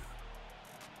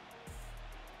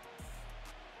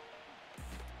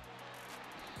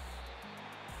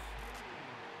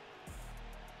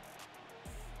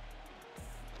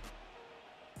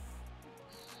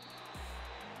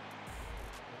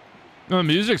 No, the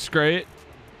music's great.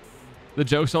 The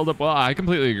jokes hold up well. I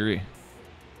completely agree.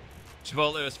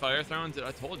 Chipotle was fire thrown? Dude,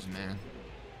 I told you, man.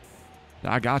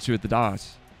 I got you at the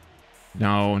dots.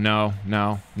 No, no,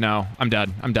 no, no. I'm dead.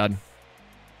 I'm dead.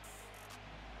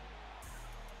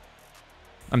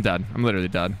 I'm dead. I'm literally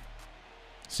dead.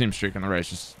 Seam streak on the right is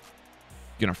just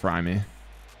gonna fry me.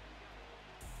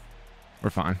 We're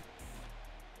fine.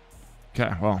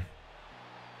 Okay, well.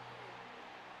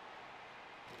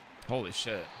 Holy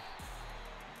shit.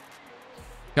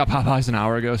 Got Popeyes an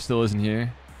hour ago, still isn't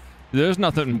here. There's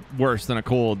nothing worse than a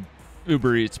cold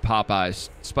Uber Eats Popeyes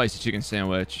spicy chicken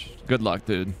sandwich. Good luck,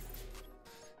 dude.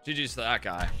 GG's to that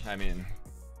guy. I mean,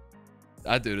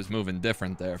 that dude is moving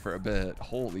different there for a bit.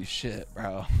 Holy shit,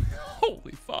 bro.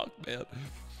 Holy fuck, man.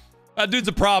 That dude's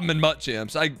a problem in MUT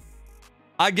champs.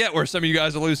 I get where some of you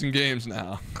guys are losing games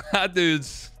now. That dude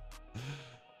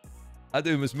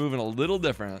was moving a little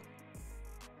different.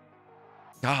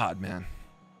 God, man.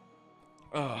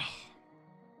 Ugh.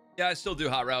 Yeah, I still do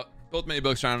hot route. Both mini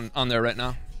books are on there right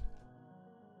now.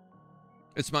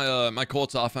 It's my my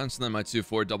Colts offense and then my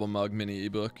 2-4 double mug mini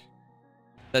ebook.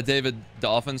 That David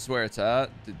Dolphins where it's at.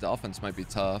 The Dolphins might be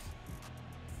tough.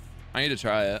 I need to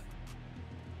try it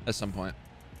at some point.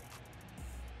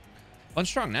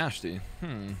 Unstrong Nasty.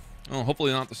 Oh,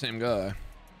 hopefully not the same guy.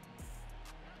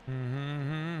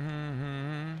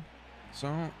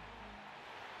 So,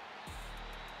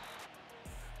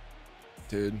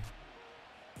 dude.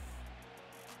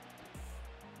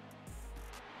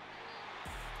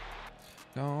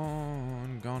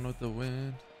 Gone with the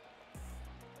wind.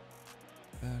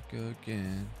 Back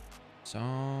again.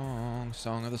 Song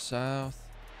of the South.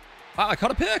 Ah, I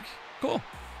caught a pick. Cool.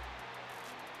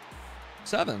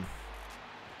 7.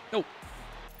 Nope.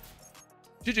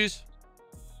 GG's.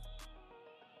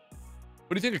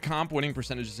 What do you think of comp winning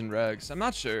percentages in regs? I'm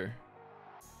not sure.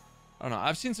 I don't know.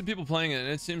 I've seen some people playing it, and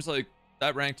it seems like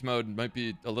that ranked mode might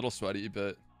be a little sweaty,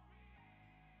 but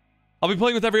I'll be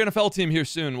playing with every NFL team here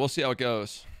soon. We'll see how it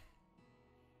goes.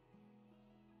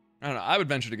 I don't know. I would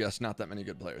venture to guess not that many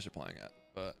good players are playing it,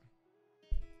 but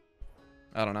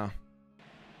I don't know.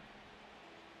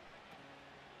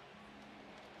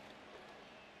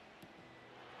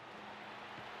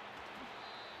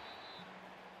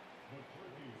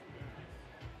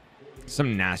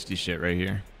 Some nasty shit right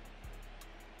here.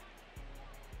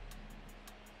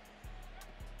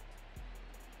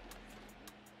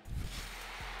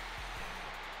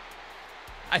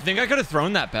 I think I could have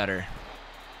thrown that better.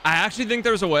 I actually think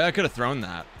there was a way I could have thrown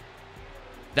that.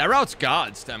 That route's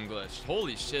God, stem glitch.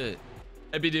 Holy shit.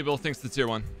 ABD Bill thinks the tier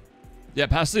 1. Yeah,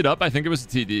 pass lead up. I think it was a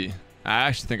TD. I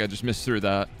actually think I just missed through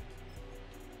that.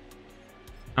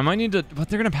 I might need to, but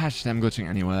they're going to patch stem glitching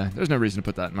anyway. There's no reason to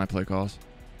put that in my play calls.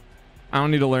 I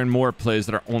don't need to learn more plays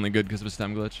that are only good because of a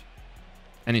stem glitch.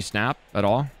 Any snap at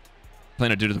all?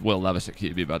 Playing a dude with Will Levis at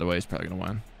QB, by the way. He's probably going to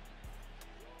win.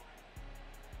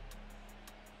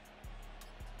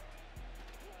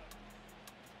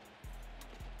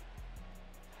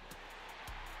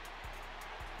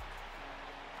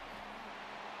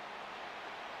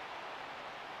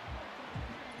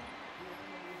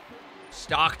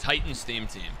 Stock Titans theme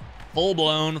team.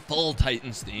 Full-blown, full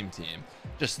Titans theme team.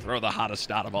 Just throw the hottest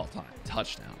stat of all time.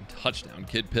 Touchdown. Touchdown.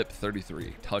 Kid Pip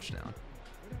 33. Touchdown.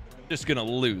 Just gonna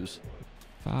lose.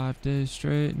 5 days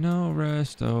straight, no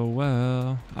rest. Oh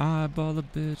well. Eyeball the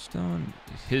bitch done.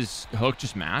 His hook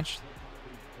just matched.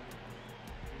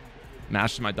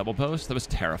 Matched my double post. That was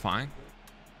terrifying.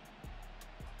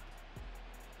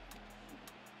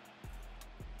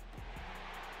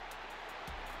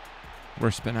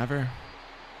 Worst spin ever.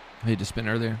 I need to spin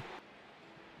earlier.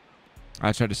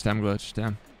 I tried to stem glitch.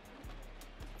 Damn.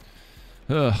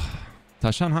 Ugh.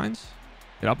 Touchdown, Hines.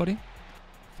 Get out, buddy.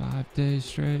 5 days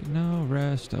straight, no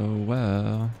rest. Oh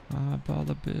well. Eyeball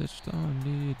the bitch, don't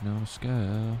need no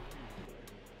scale.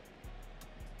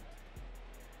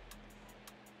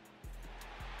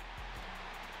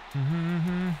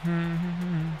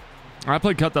 I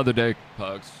played cut the other day,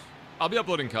 Pugs. I'll be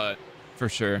uploading cut for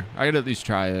sure. I gotta at least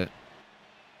try it.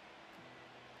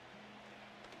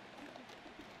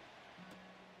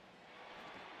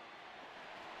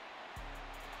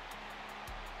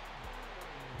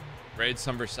 Raid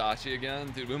some Versace again?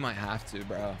 Dude, we might have to,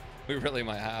 bro. We really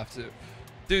might have to.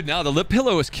 Dude, now the lip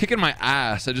pillow is kicking my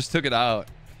ass. I just took it out.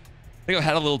 I think I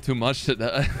had a little too much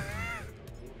today.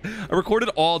 I recorded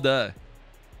all day.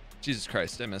 Jesus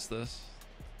Christ, I missed this.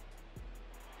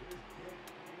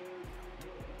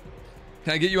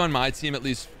 Can I get you on my team at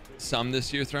least some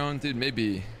this year, Throne? Dude,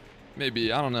 maybe.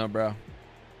 Maybe. I don't know, bro.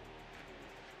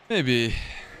 Maybe.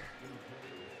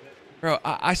 Bro,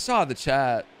 I saw the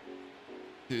chat.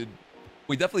 Dude.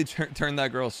 We definitely turned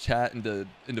that girl's chat into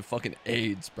fucking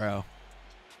AIDS, bro.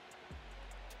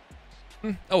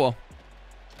 Oh well.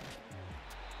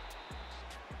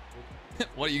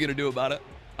 What are you gonna do about it?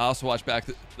 I also watched back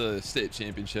the state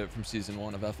championship from season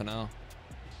 1 of FNL.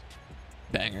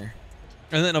 Banger.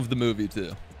 And then of the movie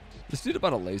too. This dude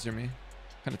about to laser me.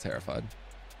 Kind of terrified.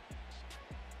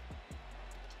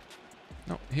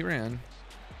 No, he ran.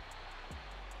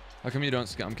 How come you don't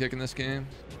scum kick in this game?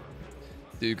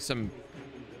 Dude, I'm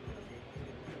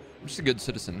just a good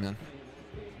citizen, man.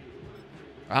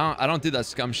 I don't do that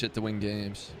scum shit to win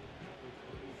games.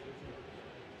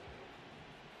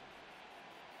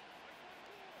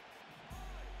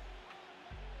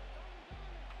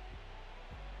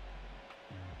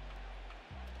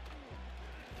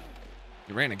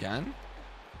 You ran again?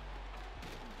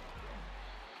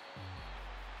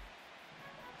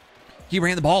 He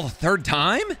ran the ball the 3rd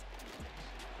time?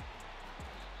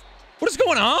 What is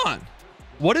going on?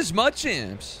 What is MUT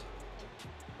champs?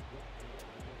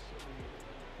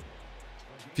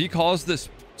 If he calls this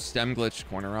stem glitch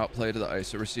corner route play to the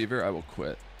ISO receiver, I will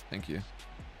quit. Thank you.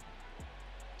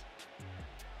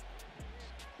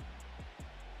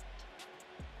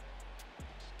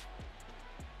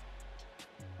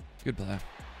 Good play.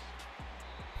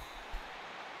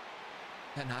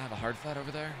 And I have a hard flat over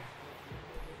there.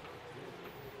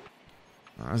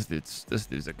 Oh, this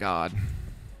dude's a god.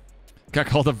 Got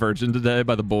called a virgin today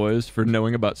by the boys for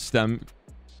knowing about stem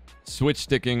switch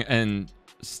sticking and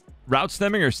route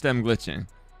stemming or stem glitching.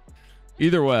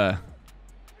 Either way,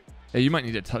 Hey, you might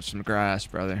need to touch some grass,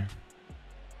 brother.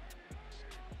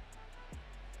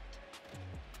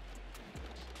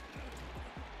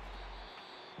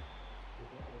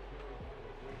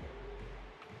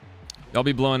 Y'all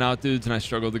be blowing out dudes, and I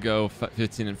struggle to go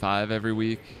 15-5 every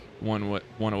week. One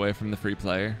away from the free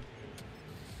player.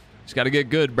 Just got to get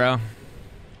good, bro.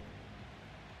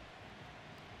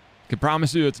 Can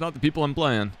promise you it's not the people I'm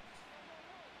playing.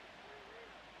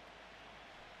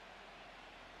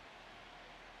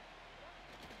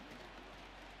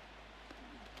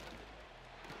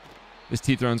 This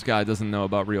T-Thrones guy doesn't know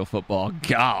about real football.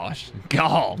 Gosh.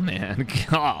 Gall, man.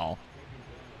 Gall.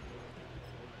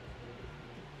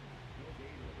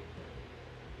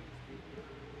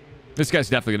 This guy's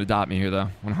definitely going to dot me here, though.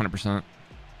 100%.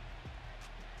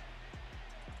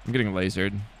 I'm getting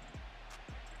lasered.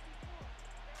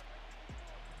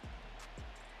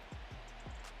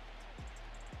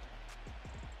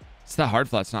 It's that hard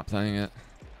flat's not playing it.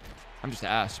 I'm just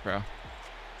ass, bro.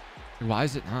 Why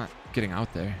is it not getting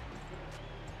out there?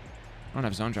 I don't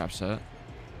have zone drop set.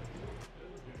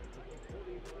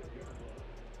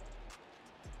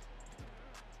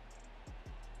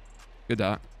 Good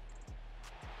dot.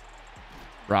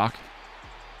 Rock.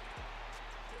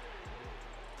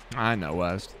 I know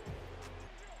West.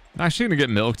 I'm actually gonna get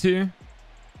milked here.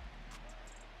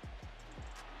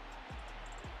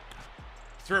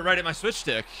 Threw it right at my switch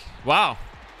stick. Wow.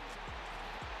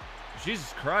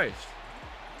 Jesus Christ.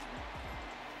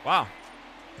 Wow.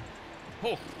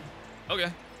 Oh. Okay.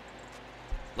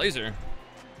 Laser.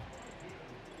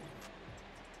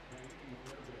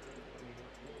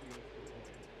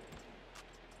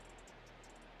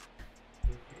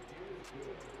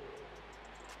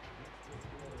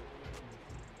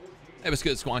 Hey, what's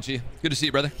good, Squanchy? Good to see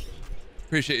you, brother.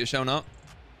 Appreciate you showing up.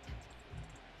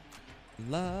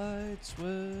 Lights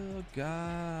will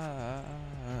guide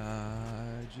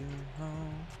you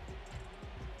home.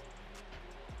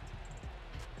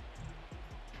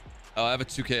 Oh, I have a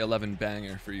 2K11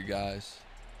 banger for you guys.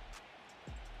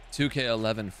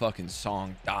 2K11 fucking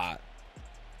song dot.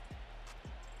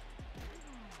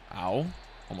 Ow.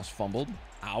 Almost fumbled.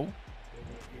 Ow.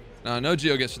 No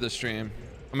Geo gets to this stream.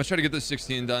 I'm gonna try to get this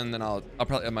 16 done, then I'll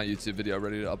probably have my YouTube video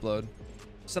ready to upload.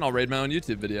 So then I'll raid my own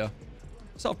YouTube video.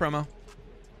 Self promo.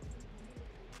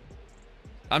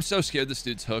 I'm so scared this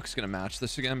dude's hook's gonna match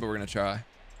this again, but we're gonna try.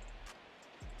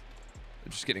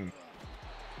 I'm just getting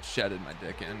shedded my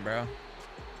dick in, bro.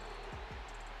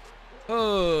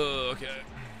 Oh, okay.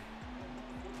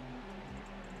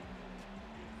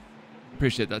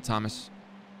 Appreciate that, Thomas.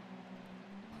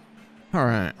 All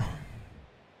right.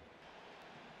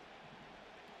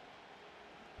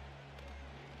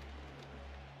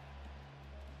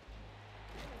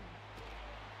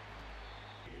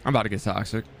 I'm about to get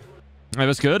toxic. Hey,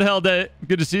 what's good? Hell day.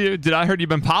 Good to see you. Did I heard you've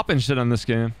been popping shit on this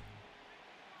game?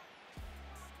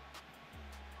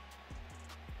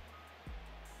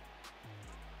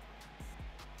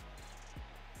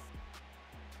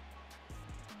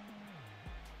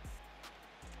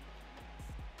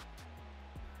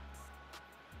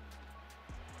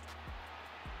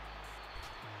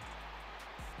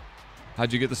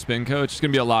 How'd you get the spin coach? It's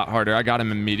gonna be a lot harder. I got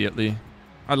him immediately.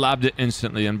 I labbed it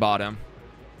instantly and bought him.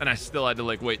 And I still had to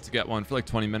like wait to get one for like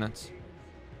 20 minutes.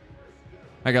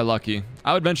 I got lucky.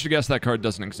 I would venture to guess that card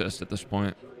doesn't exist at this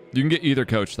point. You can get either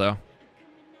coach though.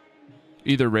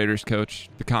 Either Raiders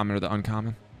coach, the common or the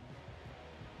uncommon.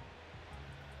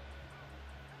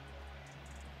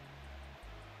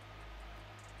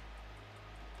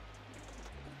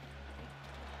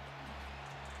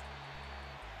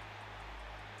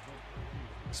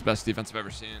 It's the best defense I've ever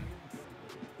seen.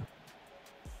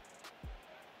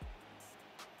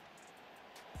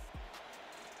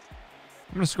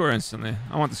 I'm going to score instantly.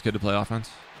 I want this kid to play offense.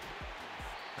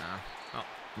 Nah. Oh,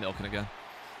 milking again.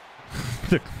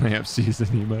 The clamp season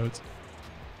emotes.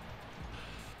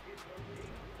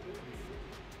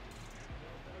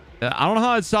 Yeah, I don't know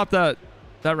how I'd stop that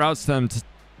route stem to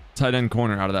tight end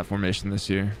corner out of that formation this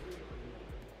year.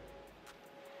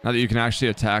 Now that you can actually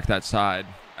attack that side,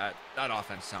 that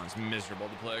offense sounds miserable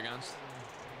to play against.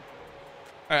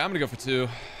 All right, I'm going to go for 2.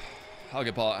 I'll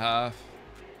get ball at half.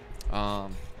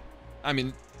 I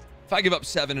mean, if I give up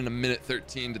 7 in a minute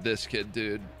 13 to this kid,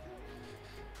 dude.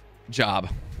 Job.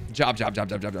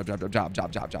 XO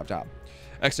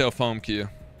foam Q.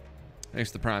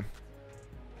 Thanks to the prime.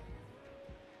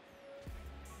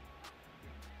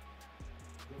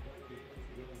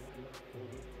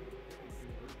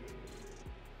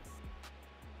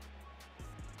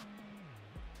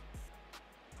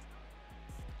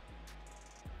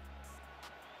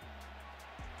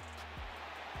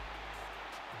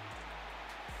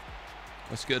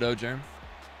 What's good, Ogerm?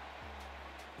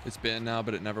 It's banned now,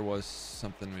 but it never was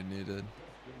something we needed.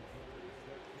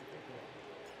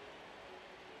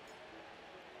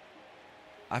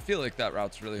 I feel like that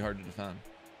route's really hard to defend.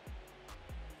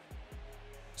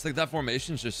 It's like that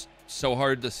formation's just so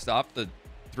hard to stop the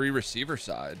 3 receiver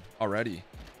side already.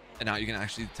 And now you can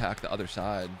actually attack the other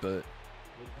side, but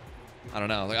I don't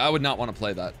know. Like, I would not want to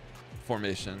play that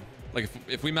formation. Like,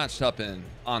 if we matched up in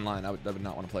online, I would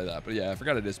not want to play that. But yeah, I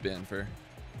forgot it is banned for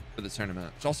the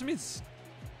tournament. Which also means,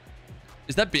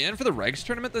 is that banned for the regs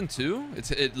tournament then too?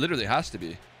 It literally has to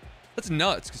be. That's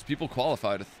nuts because people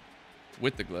qualified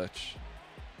with the glitch.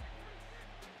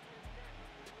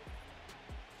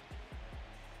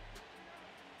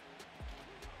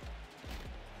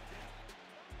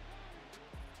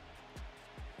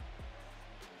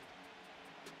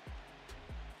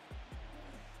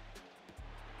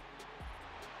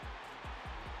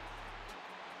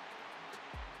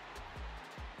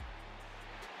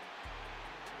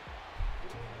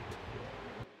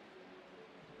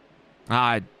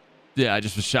 Yeah, I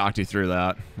just was shocked he threw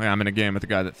that. Like, I'm in a game with the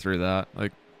guy that threw that.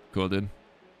 Like, cool, dude.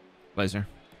 Laser.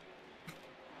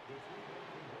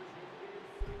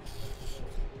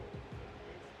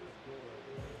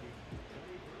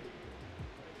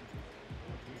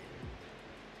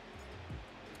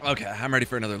 Okay, I'm ready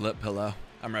for another lip pillow.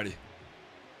 I'm ready.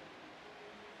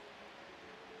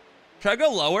 Try to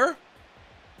go lower.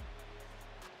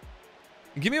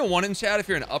 Give me a 1 in chat if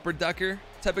you're an upper decker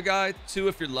type of guy. 2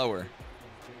 if you're lower.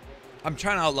 I'm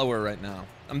trying to out lower right now.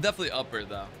 I'm definitely upper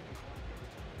though.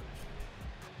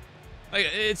 Like,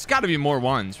 it's got to be more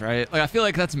 1s, right? Like, I feel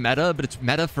like that's meta, but it's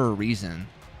meta for a reason.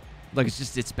 Like,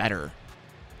 it's better.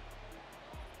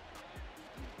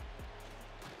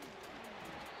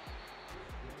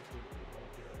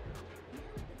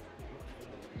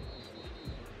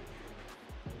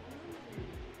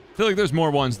 I feel like there's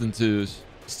more 1s than 2s.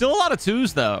 Still a lot of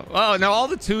 2s though. Oh no, all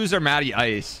the 2s are Matty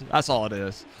Ice. That's all it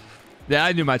is. Yeah,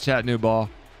 I knew my chat knew ball.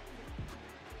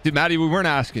 Dude, Matty, we weren't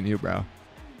asking you, bro.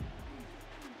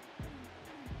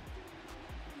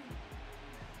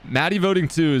 Matty voting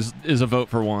 2 is a vote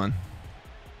for 1.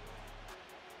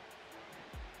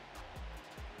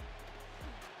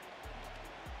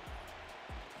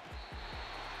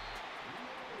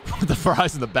 Put the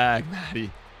fries in the bag, Matty.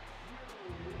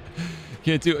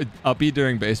 Can't do an uppie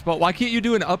during baseball? Why can't you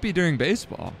do an uppie during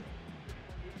baseball?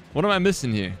 What am I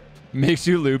missing here? Makes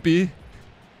you loopy?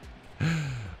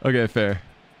 Okay, fair.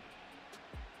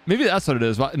 Maybe that's what it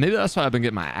is. Maybe that's why I've been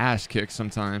getting my ass kicked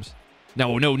sometimes.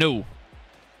 No, no, no.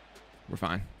 We're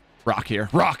fine. Rock here.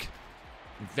 Rock!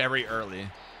 Very early.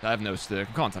 I have no stick.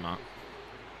 I'm calling timeout.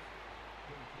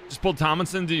 Just pulled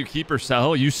Tomlinson. Do you keep or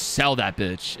sell? You sell that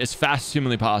bitch as fast as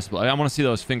humanly possible. I want to see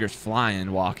those fingers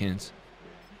flying walk-ins.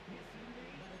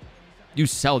 You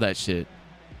sell that shit.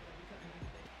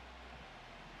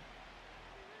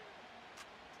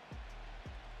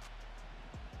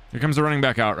 Here comes the running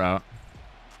back out route.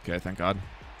 Okay, thank God.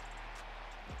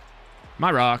 My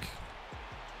rock.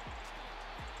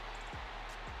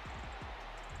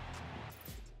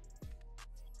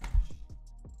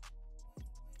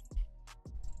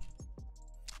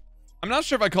 I'm not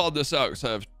sure if I called this out because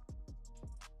I have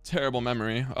terrible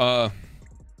memory.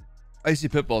 Icy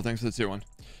Pitbull, thanks for the tier 1.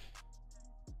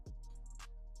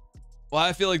 Well,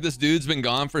 I feel like this dude's been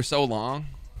gone for so long.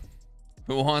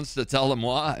 Who wants to tell him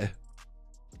why?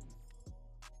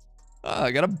 Oh,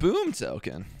 I got a boom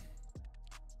token.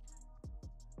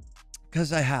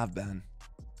 Because I have been.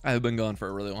 I have been gone for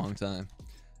a really long time.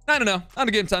 I don't know. On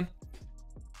to game 10.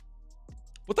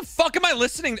 What the fuck am I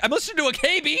listening? I'm listening to a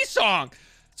KB song.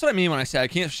 That's what I mean when I say I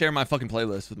can't share my fucking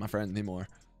playlist with my friends anymore.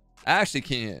 I actually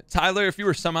can't. Tyler, if you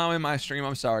were somehow in my stream,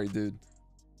 I'm sorry, dude.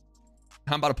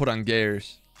 I'm about to put on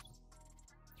Gares.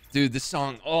 Dude, this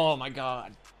song, oh my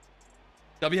God.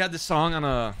 W had this song on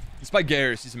a, it's by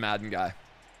Gares. He's a Madden guy.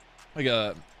 Like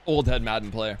a old head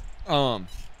Madden player. W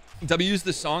used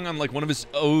this song on like one of his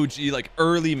OG, like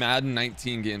early Madden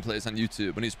 19 gameplays on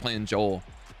YouTube when he was playing Joel.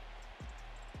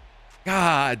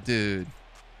 God, dude.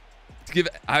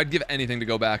 I'd give anything to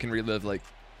go back and relive like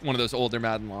one of those older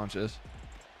Madden launches.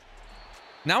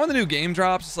 Now when the new game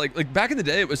drops, it's like back in the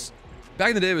day, it was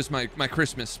my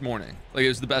Christmas morning. Like it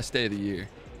was the best day of the year.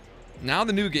 Now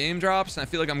the new game drops and I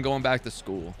feel like I'm going back to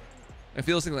school. It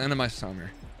feels like the end of my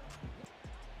summer.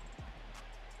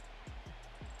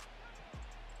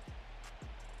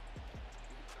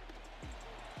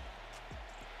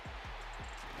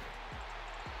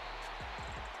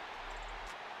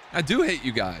 I do hate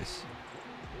you guys.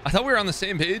 I thought we were on the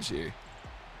same page here.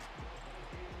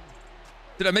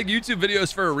 Dude, I make YouTube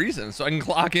videos for a reason, so I can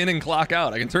clock in and clock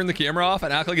out. I can turn the camera off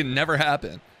and act like it never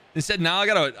happened. Instead, now I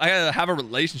gotta have a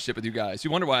relationship with you guys.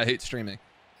 You wonder why I hate streaming.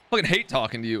 I fucking hate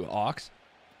talking to you, Ox.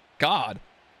 God.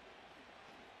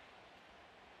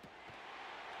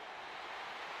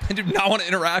 I do not want to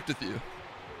interact with you.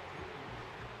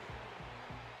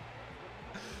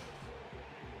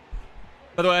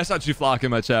 By the way, I saw Chewflock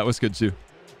in my chat. What's good, Chew?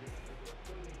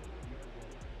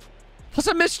 Plus,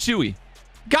 I miss Chewy.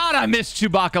 God, I miss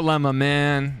Chewbacca Lemma,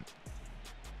 man.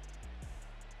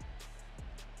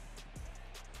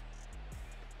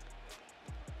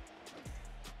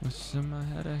 What's in my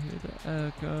head? I hear the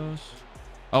echoes.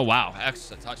 Oh, wow. X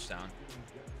is a touchdown.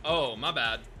 Oh, my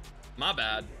bad. My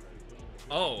bad.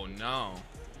 Oh, no.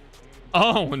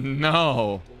 Oh,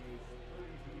 no.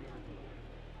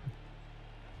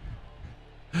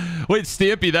 Wait,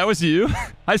 Stampy, that was you?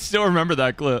 I still remember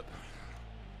that clip.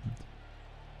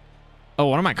 Oh,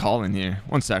 what am I calling here?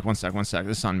 One sec.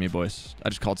 This is on me, boys. I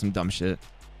just called some dumb shit.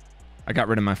 I got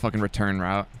rid of my fucking return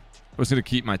route. I was going to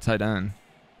keep my tight end,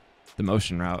 the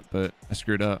motion route, but I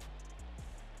screwed up.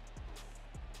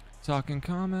 Talking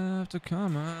comma after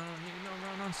comma. I don't need no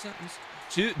run-on sentence.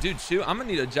 Dude, Chew, I'm going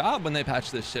to need a job when they patch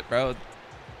this shit, bro.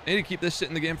 I need to keep this shit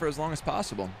in the game for as long as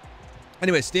possible.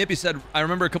 Anyway, Stampy said, I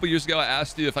remember a couple years ago I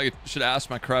asked you if I should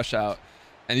ask my crush out,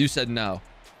 and you said no.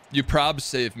 You probs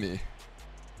saved me.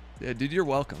 Yeah, dude, you're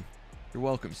welcome. You're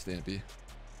welcome, Stampy.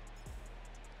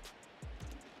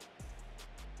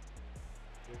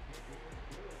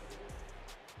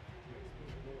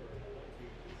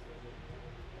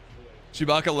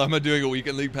 Chewbacca Lemma doing a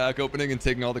weekend league pack opening and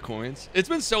taking all the coins. It's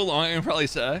been so long, I can probably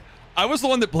say. I was the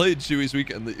one that played Chewy's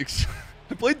weekend leagues.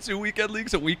 I played 2 weekend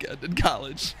leagues a weekend in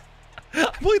college. I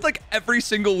played like every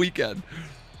single weekend.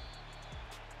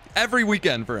 Every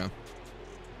weekend for him.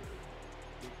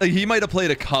 Like, he might have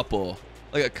played a couple.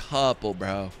 Like, a couple,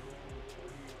 bro.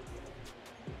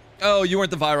 Oh, you weren't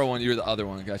the viral one. You were the other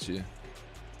one. Got you.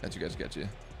 Got you.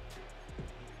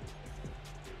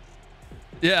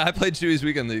 Yeah, I played Chewy's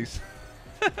weekend leagues.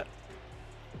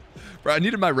 Bro, I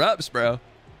needed my reps, bro.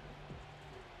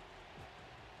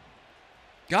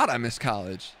 God, I miss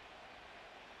college.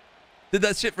 Did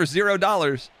that shit for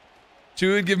 $0.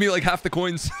 Chewy would give me like half the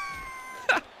coins.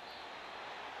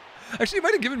 Actually, he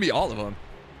might have given me all of them.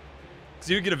 So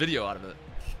you would get a video out of it.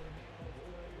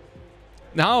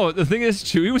 No, the thing is,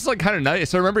 Chewy was like kind of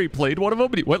nice. I remember he played one of them,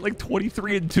 but he went like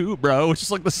 23-2, bro, which is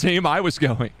like the same I was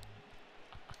going.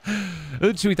 And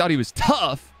then Chewy thought he was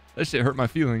tough. That shit hurt my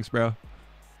feelings, bro.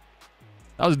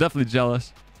 I was definitely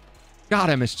jealous.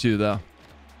 God, I miss Chew, though.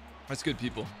 That's good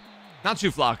people. Not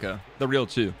Chewflocka, the real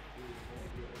Chew.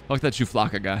 Fuck that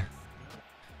Chewflocka guy.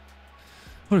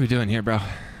 What are we doing here, bro?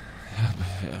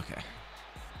 Okay.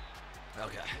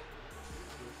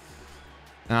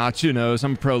 Chew knows.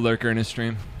 I'm a pro lurker in his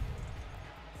stream.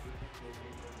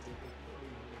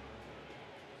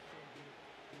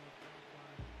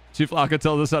 Chewflocka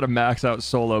tells us how to max out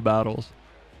solo battles.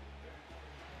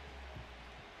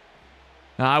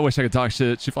 I wish I could talk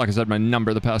shit. Chewflocka's had my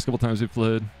number the past couple times we've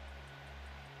played.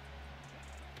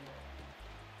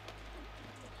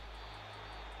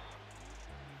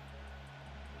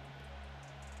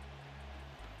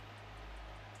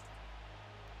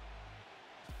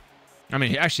 I mean,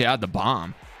 he actually had the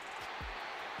bomb.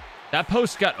 That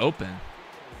post got open.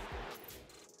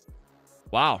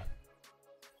 Wow.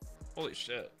 Holy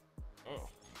shit. Oh.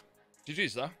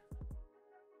 GG's, though.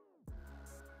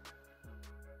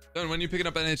 Then when you picking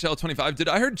up NHL 25, dude,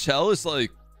 I heard Chell is like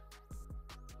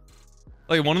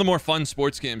one of the more fun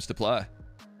sports games to play.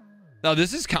 Now,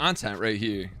 this is content right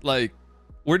here. Like,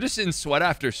 we're just in sweat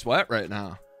after sweat right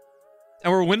now.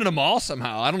 And we're winning them all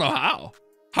somehow. I don't know how.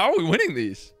 How are we winning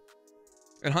these?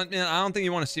 And Hunt, man, I don't think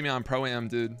you want to see me on Pro-Am,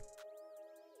 dude.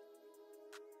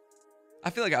 I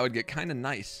feel like I would get kind of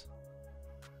nice.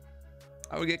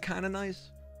 Have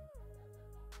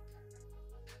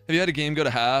you had a game go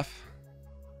to half?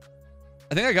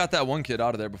 I think I got that one kid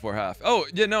out of there before half. Oh,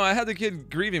 yeah, no, I had the kid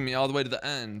grieving me all the way to the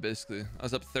end, basically. I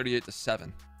was up 38-7.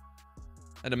 I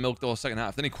had to milk the whole second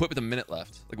half. Then he quit with a minute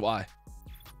left. Like, why?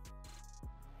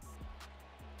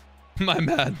 My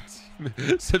bad.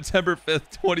 September 5th,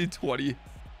 2020.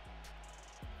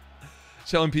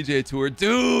 Challenge PGA Tour.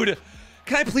 Dude,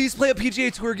 can I please play a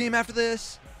PGA Tour game after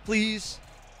this? Please.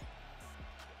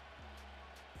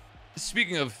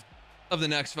 Speaking of the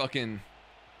next fucking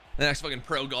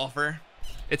pro golfer,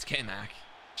 it's K-Mac.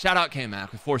 Shout out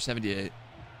K-Mac with 478.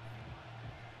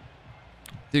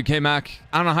 Dude, K-Mac,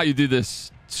 I don't know how you do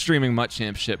this streaming MUT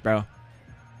champ shit, bro.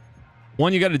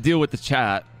 One, you got to deal with the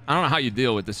chat. I don't know how you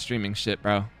deal with this streaming shit,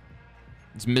 bro.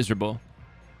 It's miserable.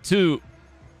 Two,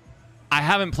 I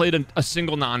haven't played a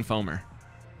single non-foamer.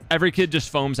 Every kid just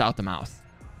foams out the mouth.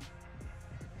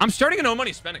 I'm starting a no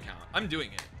money spend account. I'm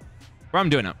doing it. Or I'm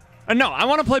doing it. No, I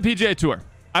want to play PGA Tour.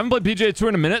 I haven't played PGA Tour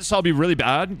in a minute, so I'll be really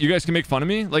bad. You guys can make fun of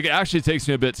me. Like, it actually takes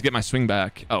me a bit to get my swing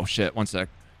back. Oh, shit. One sec.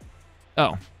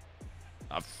 Oh.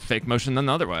 Fake motion then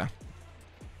the other way.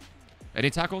 Any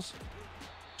tackles?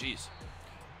 Jeez.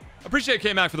 Appreciate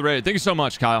K-Mac for the raid. Thank you so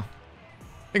much, Kyle.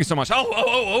 Thank you so much. Oh,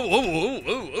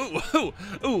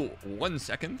 1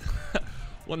 second.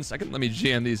 1 second. Let me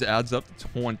jam these ads up to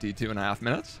 22.5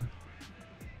 minutes.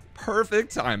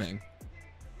 Perfect timing.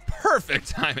 Perfect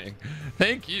timing.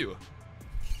 Thank you.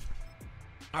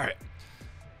 All right.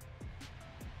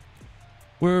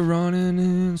 We're running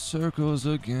in circles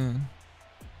again.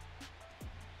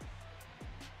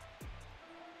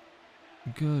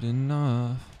 Good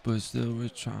enough, but still we're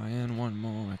trying one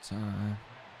more time.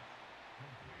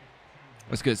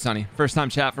 What's good, Sonny? First time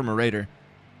chat from a Raider.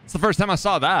 It's the first time I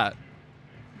saw that.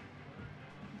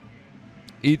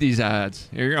 Eat these ads.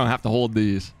 You're gonna have to hold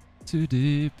these. Too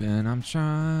deep and I'm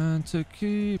trying to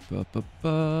keep up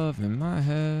above in my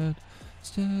head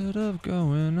instead of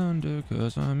going under,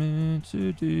 cause I'm in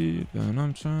too deep and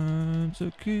I'm trying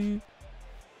to keep.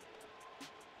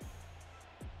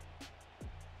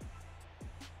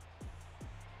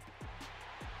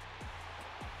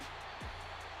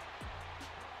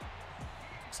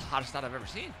 It's the hottest shot I've ever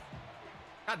seen.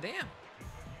 God damn.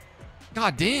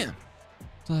 God damn.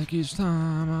 It's like each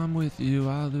time I'm with you,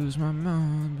 I lose my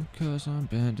mind because I'm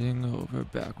bending over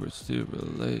backwards to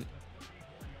relate.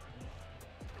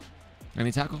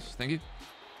 Any tackles? Thank you.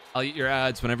 I'll eat your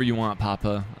ads whenever you want,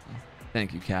 Papa.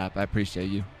 Thank you, Cap. I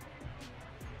appreciate you.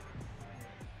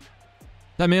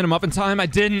 Did I man him up in time? I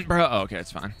didn't, bro. Oh, okay,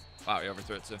 it's fine. Wow, you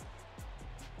overthrew it too.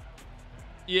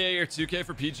 EA or 2K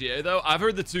for PGA, though? I've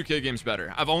heard the 2K game's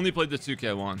better. I've only played the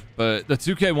 2K one, but the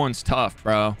 2K one's tough,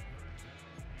 bro.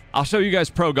 I'll show you guys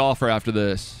Pro Golfer after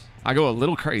this. I go a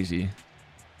little crazy.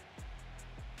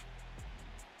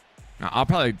 I'll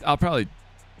probably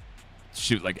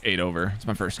shoot like 8 over. It's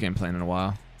my first game playing in a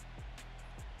while.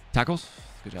 Tackles?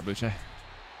 Good job, Buche.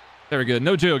 Very good.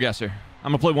 No geoguesser.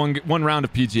 I'm gonna play one round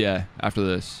of PGA after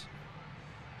this.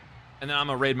 And then I'm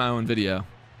gonna raid my own video.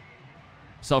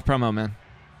 Self-promo, man.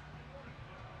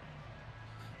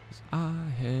 I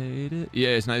hate it. Yeah,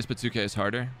 it's nice, but 2K is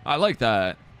harder. I like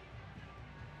that.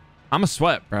 I'm a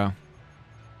sweat, bro.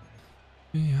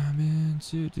 I'm in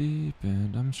too deep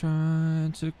and I'm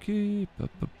trying to keep up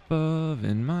above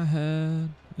in my head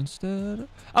instead of...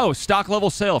 Oh, stock level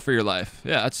sale for your life.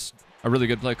 Yeah, that's a really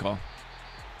good play call.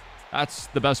 That's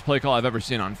the best play call I've ever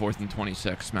seen on 4th and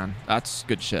 26, man. That's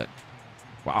good shit.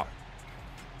 Wow.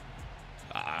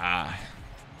 I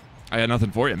got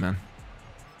nothing for you, man.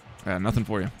 I got nothing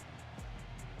for you.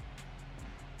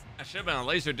 I should have been a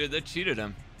laser, dude. They cheated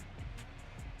him.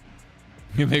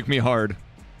 You make me hard.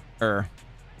 Good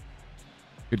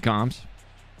comms.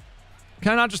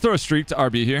 Can I not just throw a streak to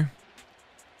RB here?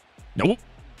 Nope.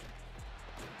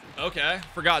 Okay.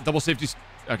 Forgot. Double safety.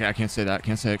 Okay, I can't say that.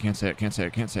 Can't say it. Can't say it. Can't say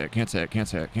it. Can't say it. Can't say it. Can't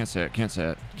say it. Can't say it. Can't say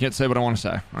it. Can't say what I want to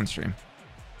say on stream.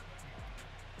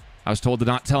 I was told to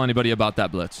not tell anybody about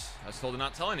that blitz. I was told to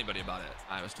not tell anybody about it.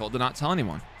 I was told to not tell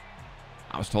anyone.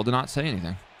 I was told to not say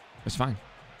anything. It's fine.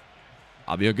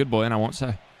 I'll be a good boy and I won't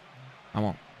say. I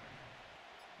won't.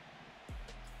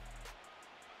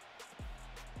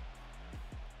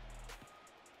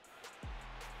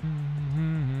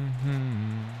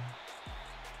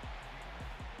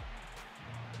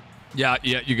 Yeah,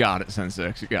 you got it,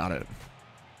 Sen6. You got it.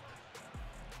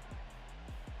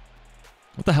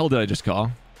 What the hell did I just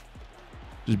call?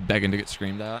 Just begging to get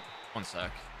screamed at. 1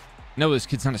 sec. No, this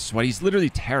kid's not a sweat. He's literally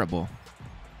terrible.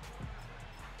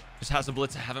 Just has a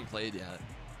blitz I haven't played yet.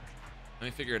 Let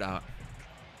me figure it out.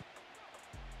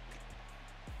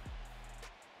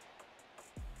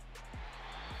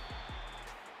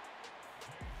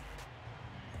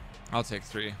 I'll take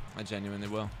 3. I genuinely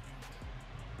will.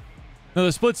 No,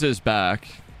 the splits is back.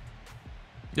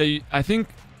 Yeah, I think...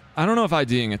 I don't know if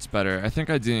IDing it's better. I think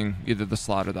IDing either the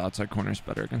slot or the outside corner is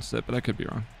better against it, but I could be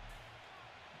wrong.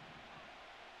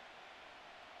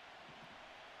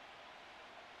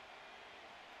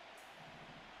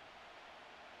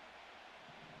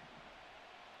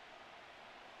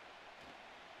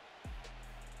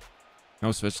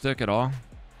 No switch stick at all?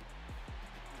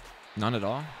 None at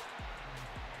all?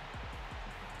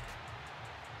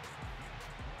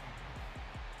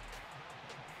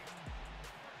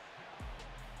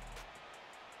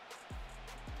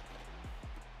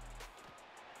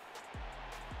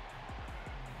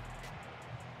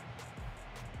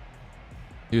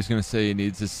 He was going to say he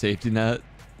needs a safety net.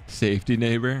 Safety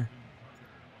neighbor.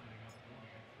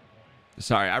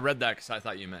 Sorry, I read that because I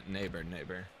thought you meant neighbor.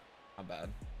 My bad.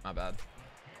 My bad.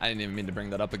 I didn't even mean to bring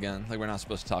that up again. Like, we're not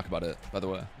supposed to talk about it, by the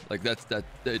way. Like, that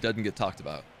it doesn't get talked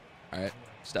about. All right?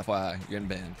 Just FYI, you're getting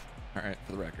banned. All right,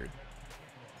 for the record.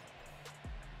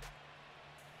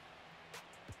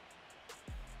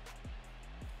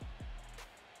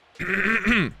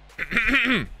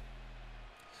 All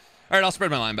right, I'll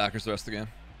spread my linebackers the rest of the game.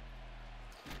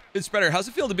 It's better. How's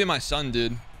it feel to be my son,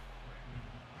 dude?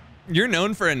 You're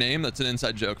known for a name that's an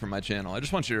inside joke from my channel. I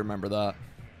just want you to remember that.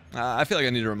 I feel like I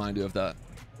need to remind you of that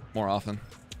more often.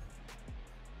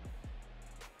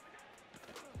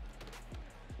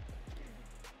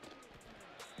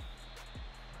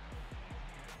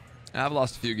 I've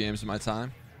lost a few games in my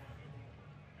time.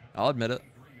 I'll admit it.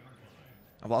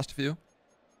 I've lost a few.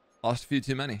 Lost a few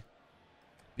too many.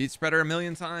 Beat spreader a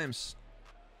million times.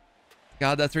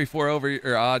 God, that 3-4 over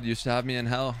or odd used to have me in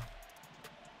hell.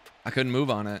 I couldn't move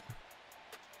on it.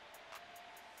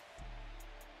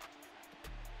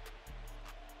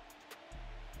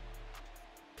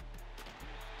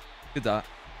 Good dot.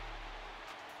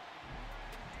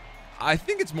 I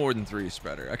think it's more than 3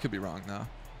 spreader. I could be wrong though.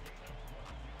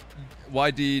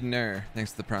 YD Ner,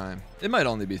 thanks to the prime. It might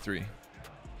only be 3.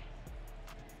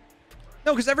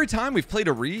 No, because every time we've played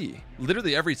a re.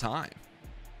 Literally every time.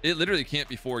 It literally can't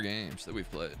be 4 games that we've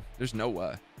played. There's no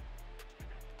way.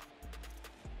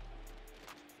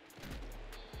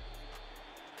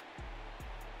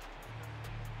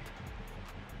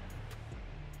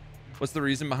 What's the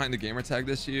reason behind the gamer tag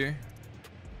this year?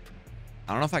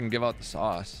 I don't know if I can give out the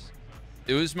sauce.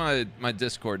 It was my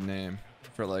Discord name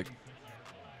for like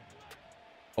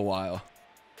a while.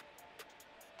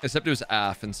 Except it was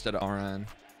AF instead of RN.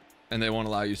 And they won't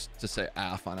allow you to say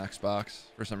AF on Xbox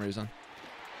for some reason.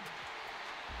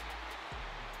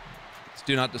 It's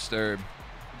do not disturb.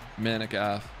 Manic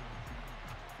AF.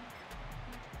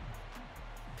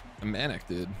 I'm manic,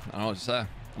 dude. I don't know what to say.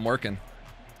 I'm working.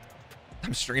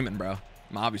 I'm streaming, bro.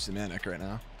 I'm obviously manic right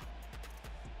now.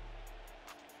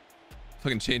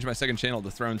 Fucking change my second channel to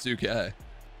Throne 2K.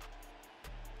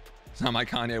 It's not my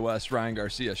Kanye West, Ryan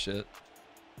Garcia shit.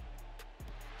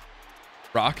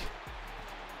 Rock?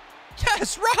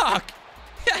 Yes, Rock!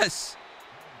 Yes!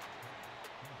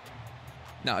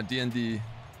 No, D&D.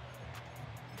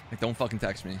 Like, don't fucking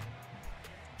text me.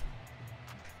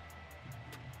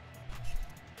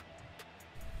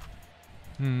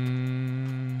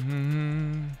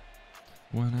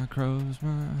 When I close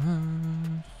my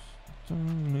eyes,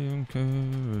 don't even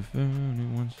care if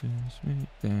anyone sees me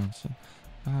dancing.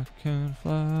 I can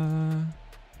fly.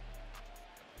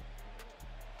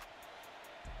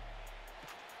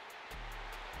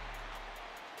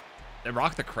 They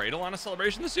rocked the cradle on a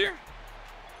celebration this year?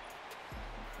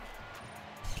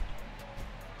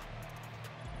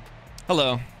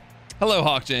 Hello. Hello,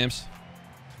 Hawk James.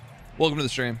 Welcome to the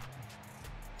stream.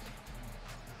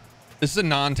 This is a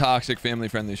non-toxic,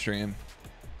 family-friendly stream.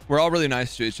 We're all really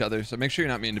nice to each other, so make sure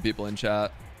you're not mean to people in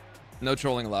chat. No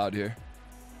trolling allowed here.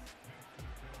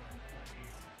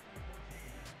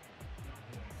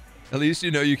 At least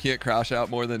you know you can't crash out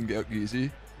more than Goat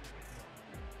Geezy.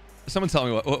 Someone tell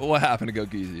me what happened to Goat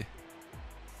Geezy.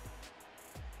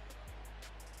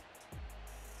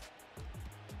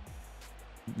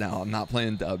 No, I'm not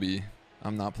playing Dubby.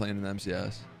 I'm not playing an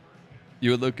MCS. You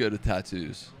would look good with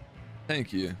tattoos.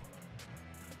 Thank you.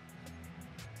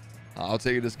 I'll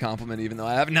take it as a compliment even though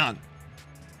I have none.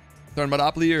 Throwing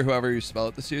Monopoly or whoever you spell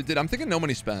it this year. Dude, I'm thinking no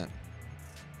money spent.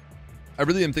 I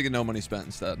really am thinking no money spent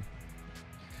instead. I'm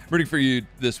rooting for you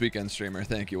this weekend, streamer.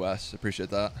 Thank you, Wes. Appreciate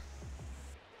that.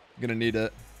 I'm gonna need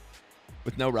it.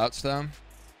 With no route stem.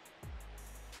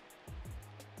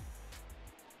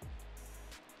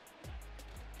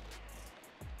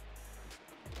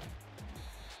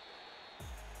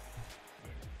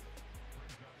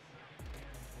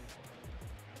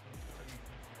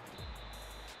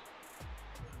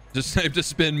 Just saved a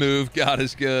spin move. God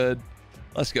is good.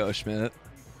 Let's go, Schmidt.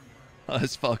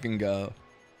 Let's fucking go.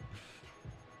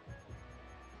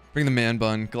 Bring the man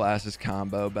bun glasses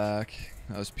combo back.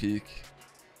 That was peak.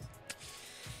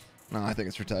 No, I think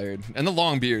it's retired. And the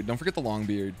long beard. Don't forget the long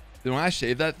beard. Dude, when I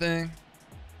shaved that thing, it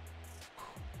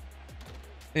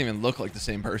didn't even look like the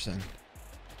same person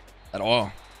at all.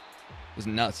 It was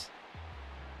nuts.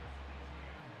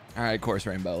 All right, course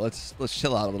Rainbow. Let's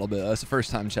chill out a little bit. That's the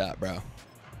first time chat, bro.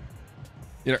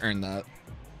 You gotta earn that.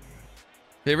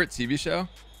 Favorite TV show?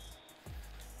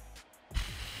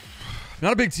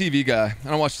 Not a big TV guy. I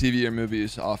don't watch TV or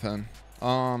movies often.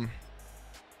 Been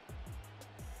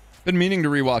meaning to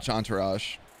rewatch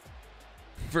Entourage.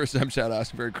 First time chat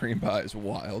asking for a cream pie is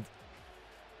wild.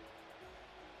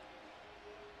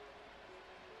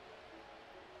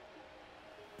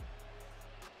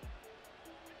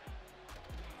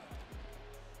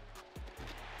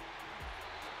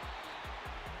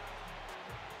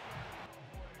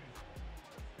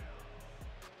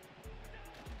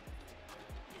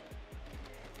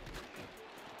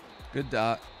 Good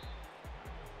dot.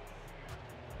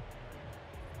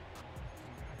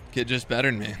 Kid just better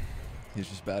than me. He's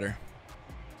just better.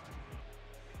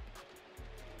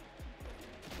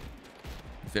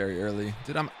 Very early.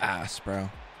 Dude, I'm ass, bro.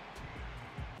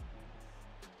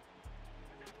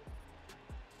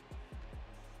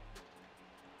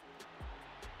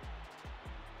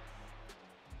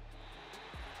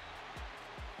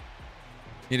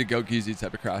 Need a go Geezy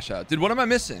type of crash out. Dude, what am I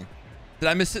missing? Did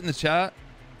I miss it in the chat?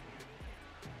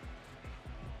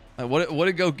 What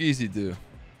did go Geezy do?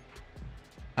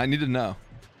 I need to know.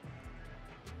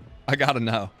 I gotta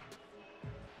know.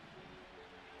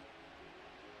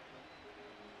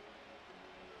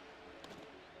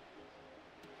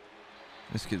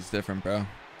 This kid's different, bro.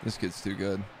 This kid's too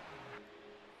good.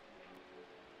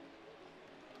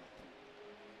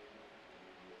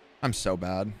 I'm so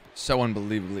bad. So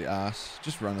unbelievably ass.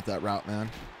 Just run with that route, man.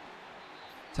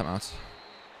 Timeouts.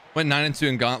 Went 9-2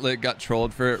 in Gauntlet, got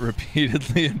trolled for it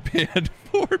repeatedly and banned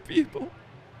 4 people.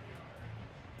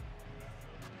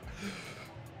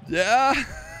 Yeah.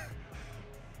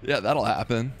 Yeah, that'll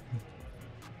happen.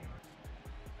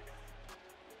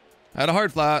 I had a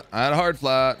hard flat. I had a hard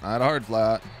flat. I had a hard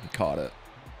flat. Caught it.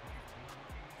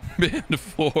 Banned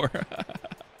 4.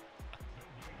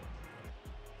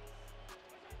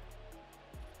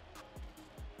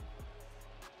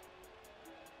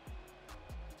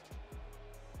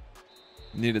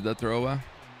 Needed that throwaway.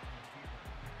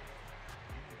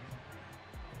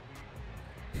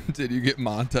 Did you get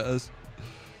Montez?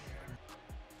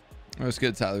 That was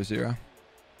good, Tyler 0.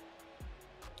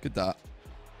 Good dot.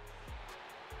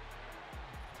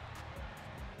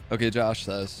 Okay, Josh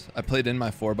says, I played in my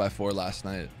 4x4 last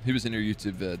night. He was in your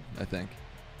YouTube vid, I think.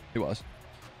 He was.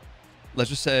 Let's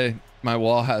just say my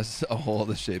wall has a hole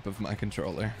the shape of my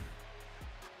controller.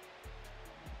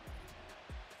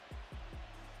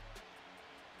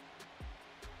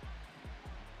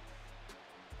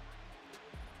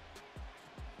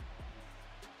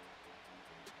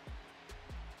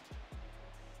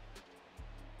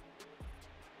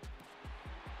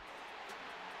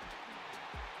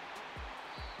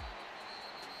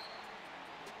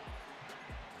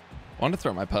 I wanted to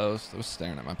throw my post. I was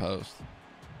staring at my post.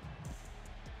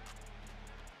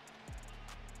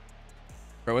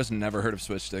 Bro has never heard of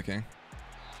switch sticking.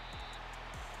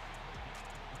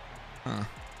 Huh.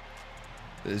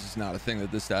 This is not a thing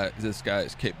that this guy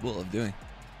is capable of doing.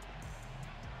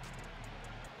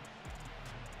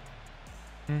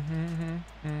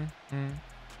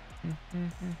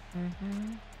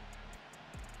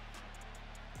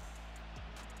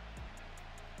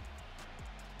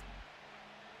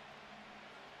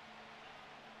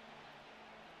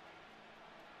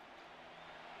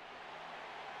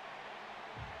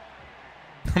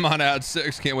 I'm on ad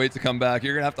 6. Can't wait to come back.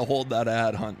 You're gonna have to hold that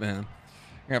ad, Hunt, man.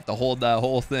 You're gonna have to hold that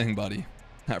whole thing, buddy.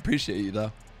 I appreciate you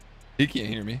though. He can't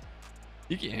hear me.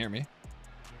 He can't hear me.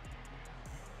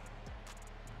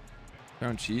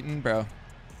 Throwing cheating, bro.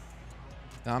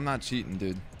 No, I'm not cheating,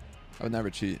 dude. I would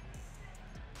never cheat.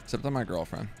 Except on my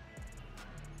girlfriend.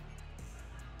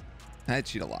 I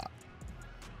cheat a lot.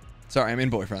 Sorry, I mean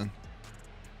boyfriend.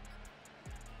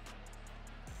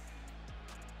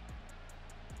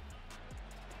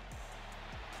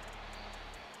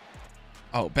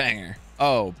 Oh, banger.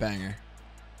 Oh, banger.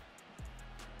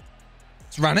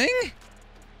 It's running?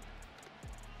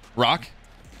 Rock.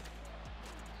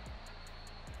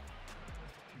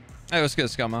 Hey, what's good,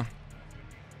 Scummo?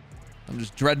 I'm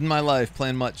just dreading my life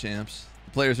playing MUT champs.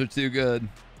 The players are too good.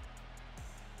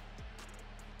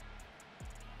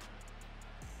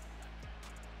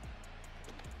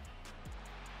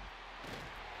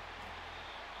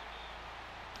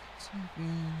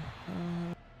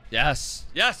 Yes,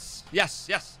 yes, yes,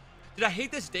 yes. Dude, I hate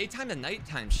this daytime to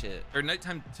nighttime shit. Or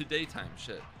nighttime to daytime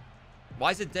shit.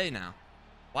 Why is it day now?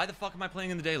 Why the fuck am I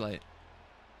playing in the daylight?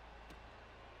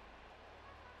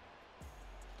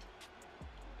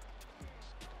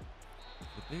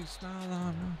 The big smile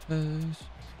on my face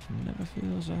never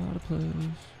feels out of place.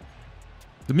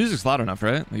 The music's loud enough,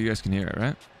 right? Like you guys can hear it,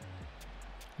 right?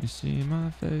 You see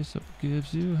my face, hope it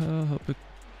gives you hell, hope it...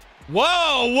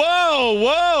 Whoa, whoa,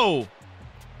 whoa!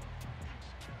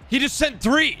 He just sent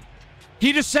 3.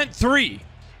 He just sent 3.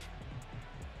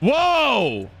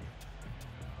 Whoa!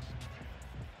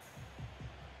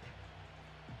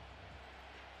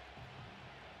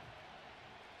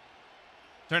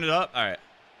 Turn it up. All right.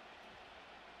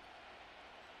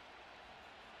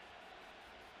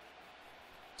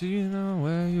 Do you know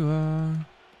where you are?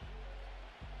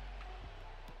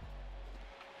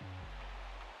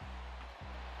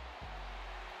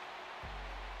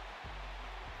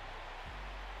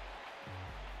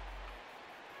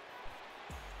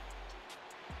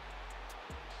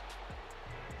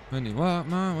 When you walk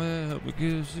my way, hope it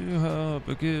gives you hope,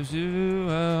 it gives you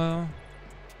hell.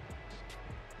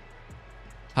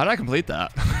 How did I complete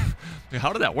that?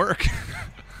 How did that work?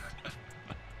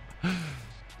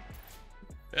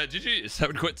 Yeah, GG's. I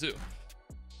would quit too.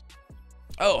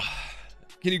 Oh,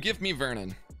 can you give me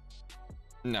Vernon?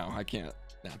 No, I can't,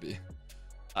 Nappy.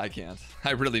 I can't.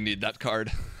 I really need that card.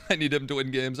 I need him to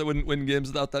win games. I wouldn't win games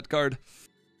without that card.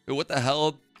 What the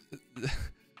hell?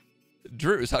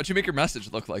 Drews, how'd you make your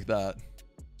message look like that?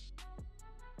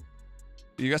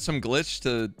 You got some glitch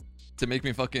to make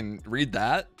me fucking read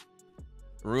that?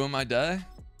 Ruin my day?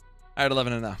 I had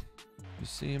 11 and 0. You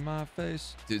see my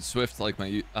face? Dude, Swift like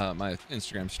my my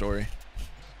Instagram story.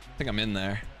 I think I'm in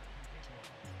there.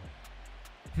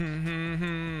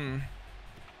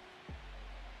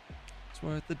 It's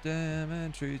worth the damn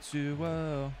and treats you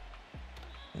well.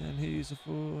 And he's a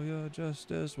fool, you're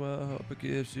just as well. Hope it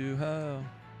gives you hell.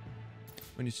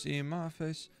 When you see my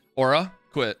face. Aura?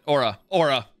 Quit. Aura.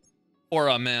 Aura.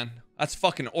 Aura, man. That's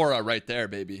fucking aura right there,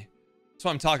 baby. That's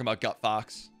what I'm talking about, Gut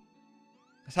Fox.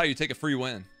 That's how you take a free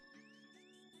win.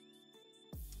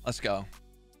 Let's go.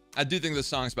 I do think this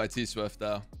song's by T-Swift,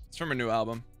 though. It's from a new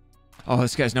album. Oh,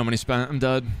 this guy's no money spent. I'm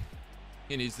dead.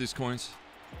 He needs these coins.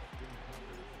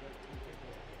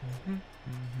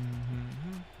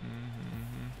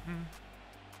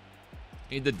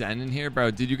 Need the den in here, bro?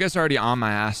 Dude, you guys are already on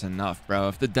my ass enough, bro.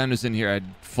 If the den was in here, I'd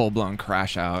full-blown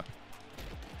crash out.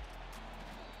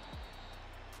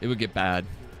 It would get bad.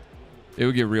 It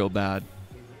would get real bad.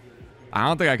 I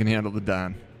don't think I can handle the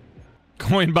den.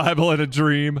 Coin Bible in a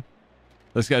dream.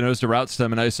 This guy knows to route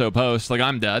stem an ISO post. Like,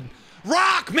 I'm dead.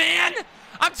 Rock, man!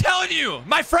 I'm telling you,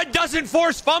 my friend doesn't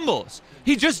force fumbles.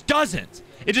 He just doesn't.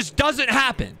 It just doesn't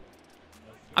happen.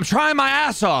 I'm trying my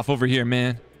ass off over here,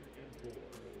 man.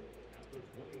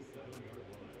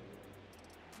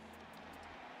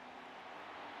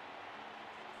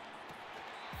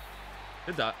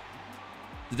 Good dot.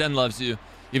 The den loves you,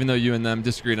 even though you and them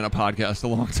disagreed on a podcast a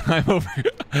long time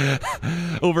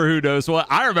over who knows what.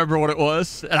 I remember what it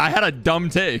was, and I had a dumb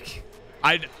take.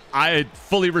 I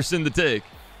fully rescind the take.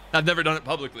 I've never done it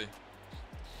publicly.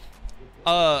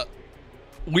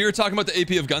 We were talking about the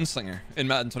AP of Gunslinger in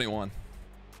Madden 21.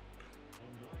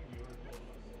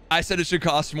 I said it should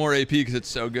cost more AP because it's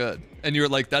so good, and you were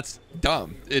like, "That's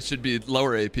dumb. It should be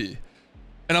lower AP."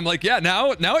 And I'm like, "Yeah,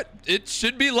 now it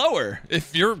should be lower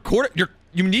if you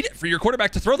need it for your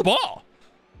quarterback to throw the ball."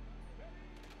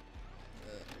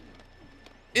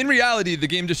 In reality, the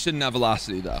game just shouldn't have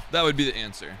velocity, though. That would be the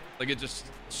answer. Like, it just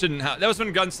shouldn't have. That was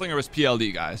when Gunslinger was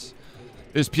PLD, guys.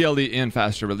 It was PLD and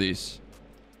faster release.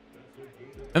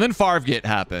 And then Favregate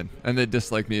happened, and they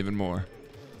disliked me even more.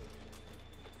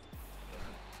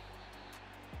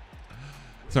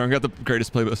 So I got the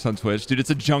greatest playlist on Twitch. Dude, it's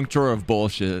a junk drawer of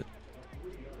bullshit.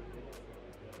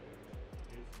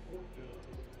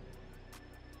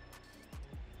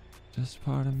 Just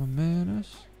part of my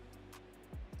manners.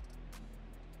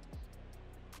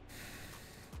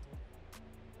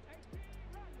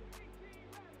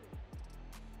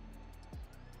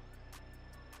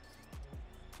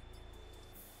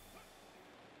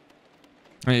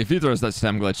 I mean, if he throws that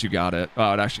stem glitch, you got it.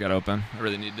 Oh, it actually got open. I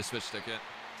really needed to switch ticket.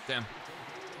 Damn.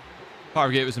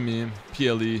 Powergate was a meme.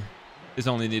 PLE is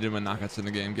only needed when knockouts in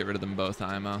the game. Get rid of them both,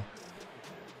 IMO.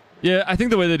 Yeah, I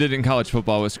think the way they did it in college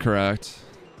football was correct.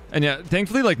 And yeah,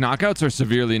 thankfully, like, knockouts are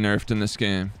severely nerfed in this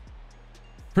game.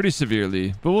 Pretty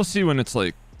severely. But we'll see when it's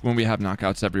like, when we have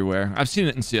knockouts everywhere. I've seen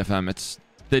it in CFM.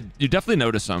 You definitely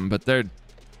notice them, but they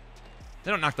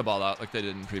don't knock the ball out like they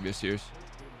did in previous years.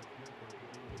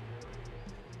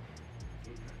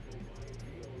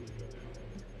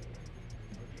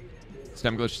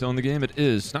 Stem glitch still in the game? It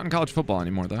is. Not in college football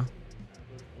anymore, though.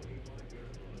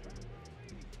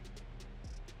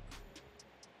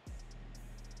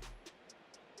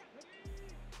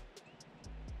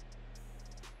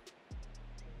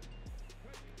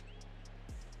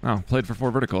 Oh, played for 4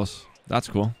 verticals. That's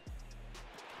cool.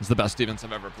 It's the best defense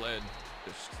I've ever played.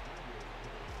 Just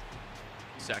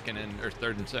second and or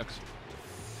third and 6.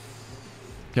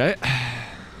 Okay.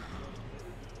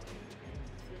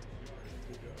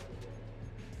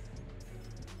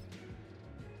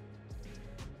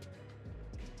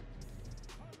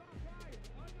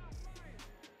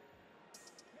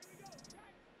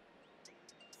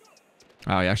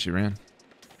 Oh, he actually ran.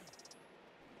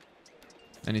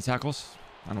 Any tackles?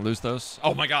 I'm gonna lose those.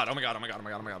 Oh my god, oh my god, oh my god, oh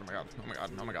my god, oh my god, oh my god, oh my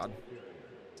god, oh my god.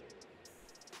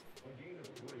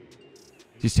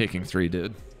 He's taking 3,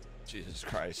 dude. Jesus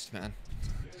Christ, man.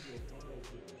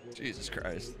 Jesus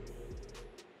Christ.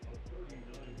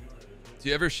 Do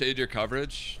you ever shade your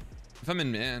coverage? If I'm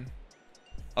in man,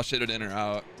 I'll shade it in or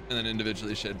out, and then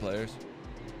individually shade players.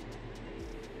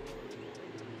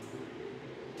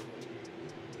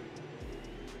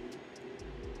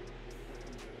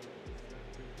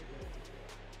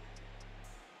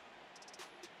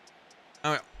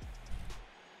 All right.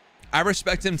 I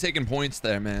respect him taking points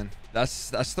there, man. That's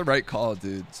the right call,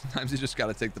 dude. Sometimes you just got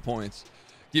to take the points.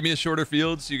 Give me a shorter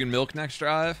field so you can milk next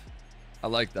drive. I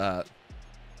like that.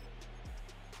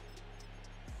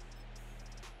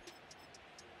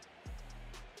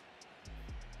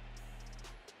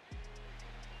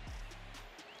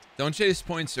 Don't chase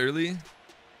points early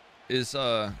is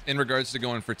in regards to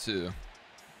going for 2.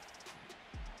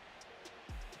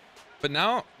 But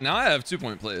now I have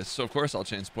 2-point plays, so of course I'll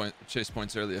chase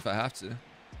points early if I have to.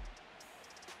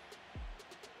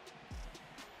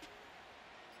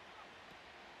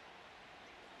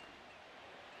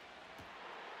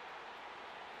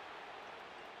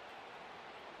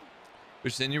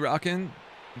 Which thing you rocking?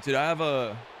 Dude, I have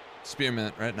a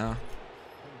spearmint right now.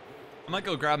 I might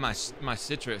go grab my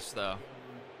citrus though.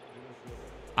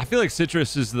 I feel like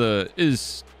citrus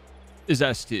is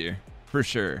S tier for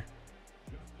sure.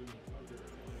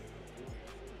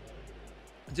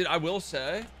 Dude, I will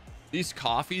say these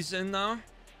coffees in though,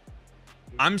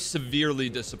 I'm severely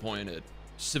disappointed.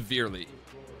 Severely.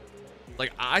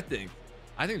 Like I think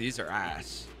these are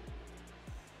ass.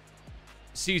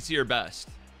 C tier best.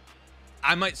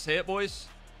 I might say it, boys.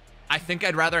 I think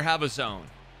I'd rather have a zone.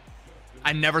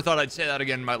 I never thought I'd say that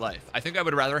again in my life. I think I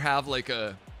would rather have like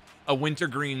a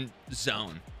wintergreen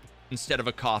zone instead of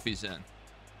a coffee zen.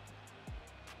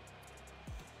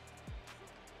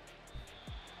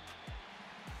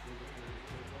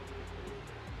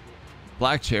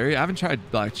 Black cherry? I haven't tried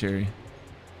black cherry.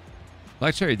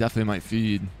 Black cherry definitely might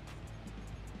feed.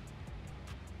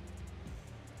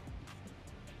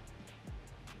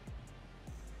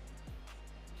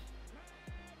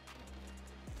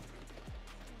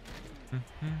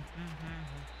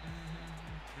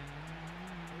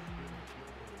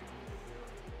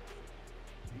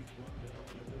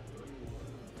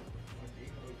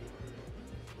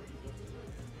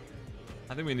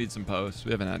 I think we need some posts.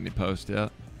 We haven't had any posts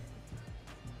yet.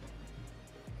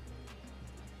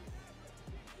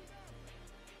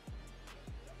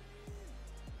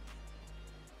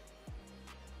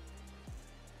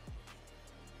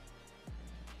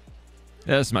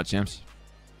 Yeah, this is my champs.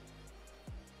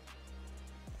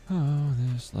 Oh,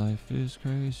 this life is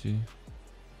crazy.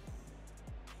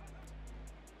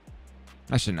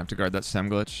 I shouldn't have to guard that stem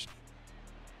glitch.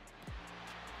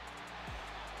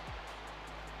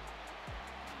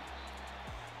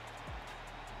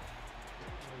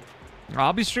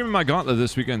 I'll be streaming my gauntlet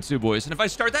this weekend too, boys. And if I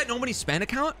start that nobody span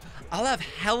account, I'll have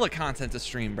hella content to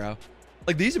stream, bro.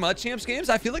 Like these MUT champs games,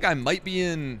 I feel like I might be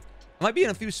in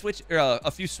a few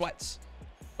sweats.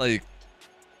 Like,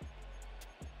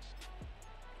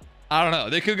 I don't know.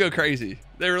 They could go crazy.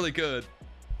 They really could.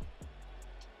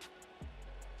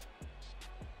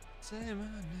 Say my name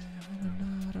when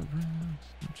I'm not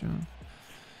around.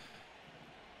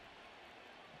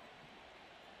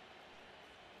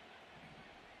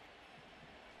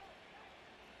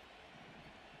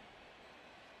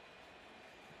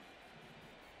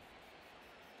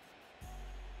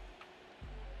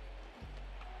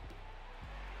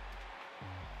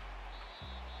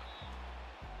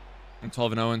 I'm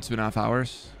 12-0 in 2.5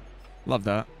 hours. Love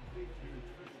that.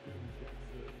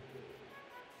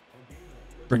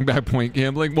 Bring back point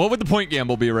gambling. What would the point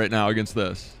gamble be right now against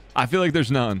this? I feel like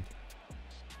there's none.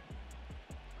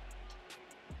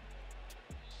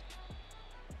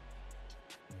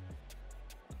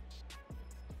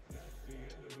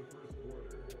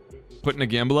 Putting a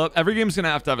gamble up. Every game's gonna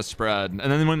have to have a spread, and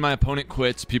then when my opponent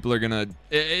quits, people are gonna.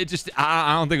 It just.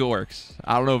 I don't think it works.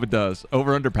 I don't know if it does.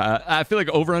 Over under pat. I feel like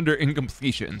over under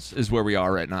incompletions is where we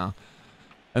are right now,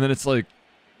 and then it's like,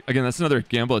 again, that's another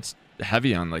gamble. It's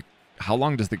heavy on like, how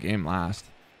long does the game last?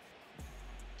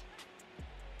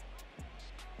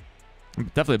 I'm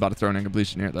definitely about to throw an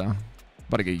incompletion here though.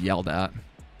 About to get yelled at.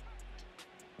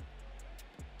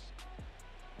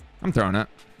 I'm throwing it.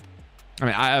 I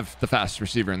mean, I have the fastest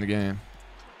receiver in the game.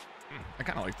 I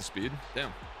kind of like the speed.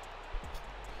 Damn.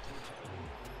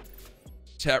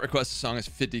 Chat request a song is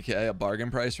 50K, a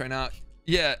bargain price right now.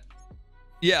 Yeah.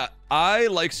 Yeah, I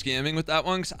like scamming with that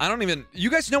one because I don't even... You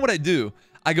guys know what I do.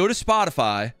 I go to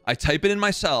Spotify, I type it in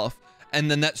myself, and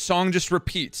then that song just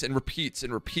repeats and repeats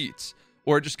and repeats.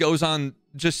 Or it just goes on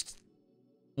just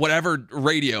whatever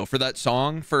radio for that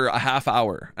song for a half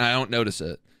hour, and I don't notice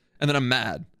it. And then I'm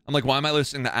mad. I'm like, why am I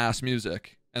listening to ass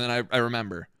music? And then I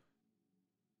remember.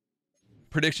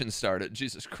 Predictions started.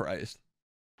 Jesus Christ.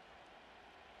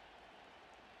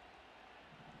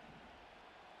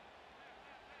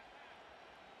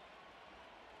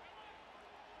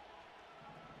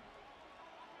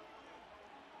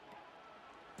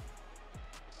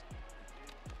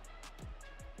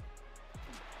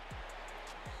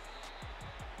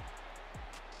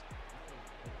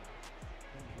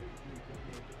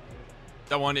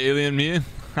 That one alien meme?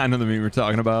 I know the meme we're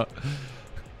talking about.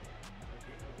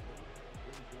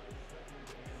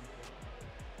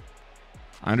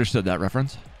 I understood that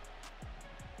reference.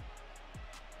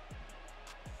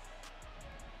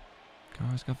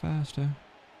 Cars go faster.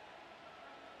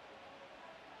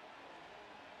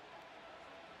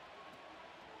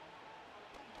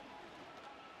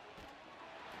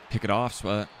 Pick it off,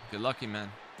 Sweat. Good lucky, man.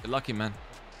 Good lucky, man.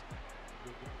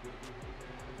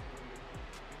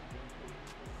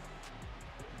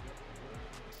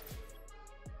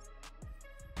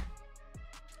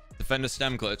 Defend a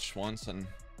stem glitch once, and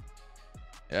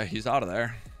yeah, he's out of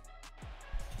there.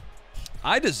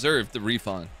 I deserved the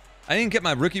refund. I didn't get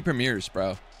my rookie premieres,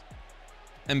 bro.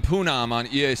 And Poonam on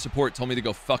EA support told me to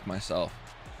go fuck myself.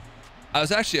 I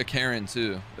was actually a Karen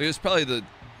too. It was probably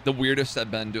the weirdest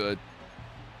I've been to a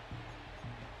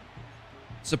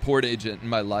support agent in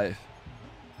my life.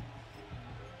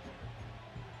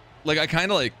 Like, I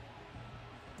kind of like,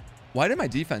 why did my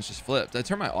defense just flip? Did I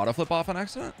turn my auto flip off on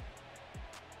accident?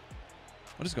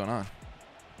 What is going on?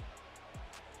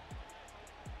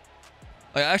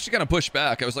 Like, I actually kind of pushed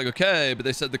back. I was like, okay, but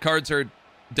they said the cards are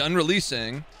done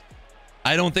releasing.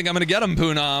 I don't think I'm going to get them,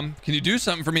 Poonam. Can you do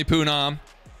something for me, Poonam?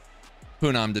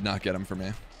 Poonam did not get them for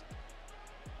me.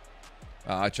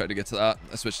 I tried to get to that.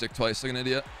 I switched stick twice like an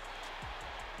idiot.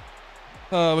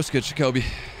 What's good, Jacoby?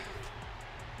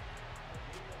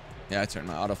 Yeah, I turned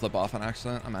my auto flip off on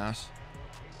accident. I'm ass.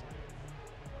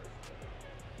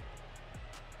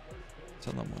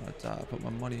 Tell them when I die, put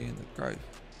my money in the grave.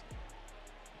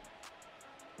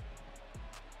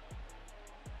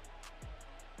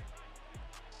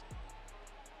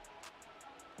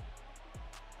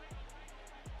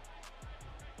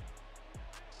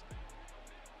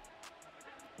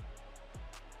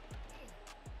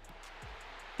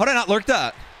 How did I not lurk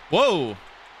that? Whoa.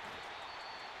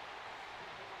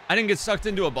 I didn't get sucked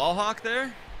into a ball hawk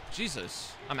there?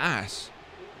 Jesus, I'm ass.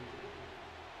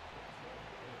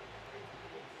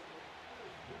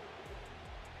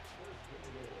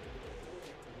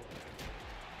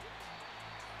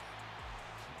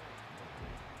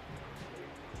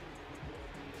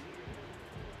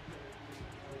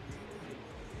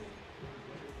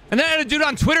 And then I had a dude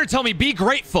on Twitter tell me, be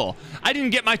grateful. I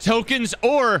didn't get my tokens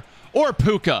or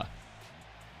Puka.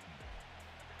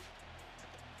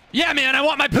 Yeah, man, I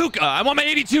want my Puka. I want my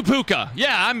 82 Puka.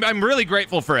 Yeah, I'm really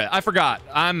grateful for it. I forgot.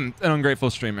 I'm an ungrateful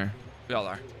streamer. We all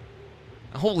are.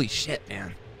 Holy shit,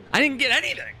 man. I didn't get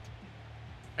anything.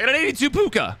 I got an 82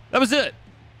 Puka. That was it.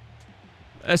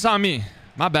 That's on me.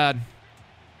 My bad.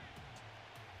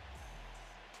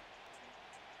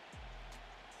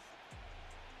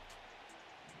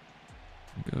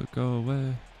 Go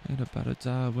away. Ain't about to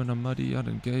die when I'm muddy. I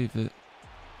done gave it.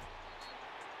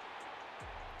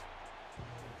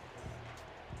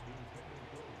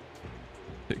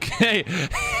 Okay.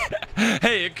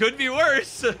 Hey, it could be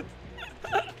worse.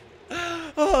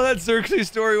 Oh, that Xerxes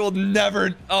story will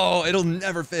never. Oh, it'll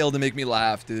never fail to make me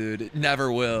laugh, dude. It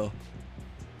never will.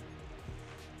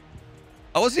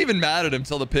 I wasn't even mad at him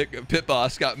till the pit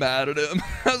boss got mad at him.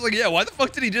 I was like, yeah, why the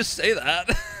fuck did he just say that?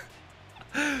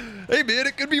 Hey, man,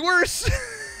 it could be worse.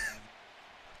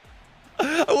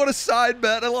 I won a side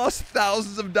bet. I lost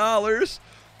thousands of dollars.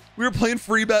 We were playing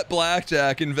free bet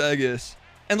blackjack in Vegas.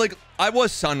 And, like, I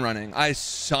was sun running. I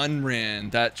sun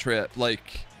ran that trip.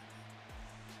 Like,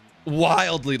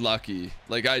 wildly lucky.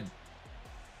 Like, I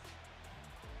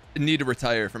need to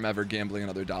retire from ever gambling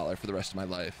another dollar for the rest of my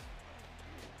life.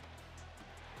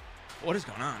 What is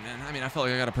going on, man? I mean, I felt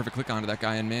like I got a perfect click onto that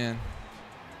guy, and man.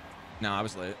 No, I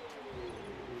was late.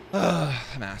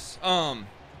 I'm ass.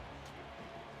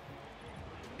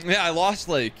 Yeah, I lost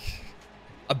like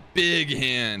a big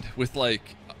hand with like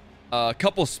a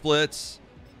couple splits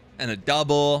and a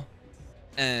double,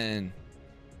 and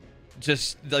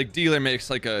just like dealer makes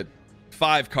like a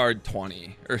 5-card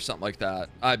 20 or something like that.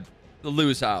 I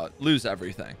lose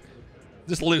everything,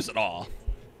 just lose it all.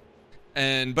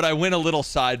 But I win a little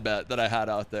side bet that I had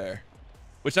out there,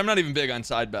 which I'm not even big on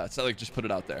side bets. I like just put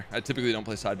it out there. I typically don't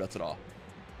play side bets at all.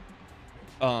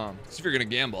 So if you're gonna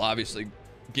gamble, obviously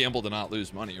gamble to not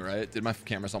lose money, right? Dude, my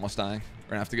camera's almost dying. We're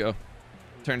gonna have to go.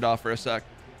 Turned off for a sec.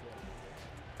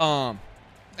 And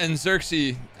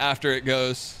Xerxes, after it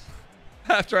goes,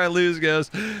 after I lose, goes,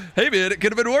 hey man, it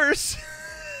could have been worse.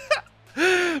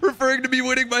 Referring to me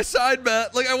winning my side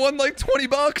bet. Like I won like 20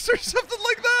 bucks or something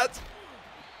like that.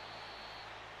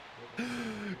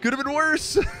 Could have been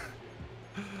worse.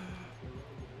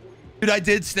 Dude, I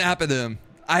did snap at him.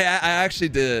 I actually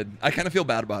did. I kind of feel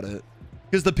bad about it.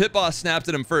 Because the pit boss snapped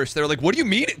at him first. They were like, what do you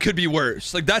mean it could be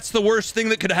worse? Like, that's the worst thing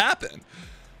that could happen.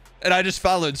 And I just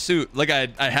followed suit. Like I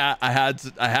had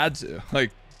to.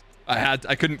 Like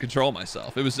I couldn't control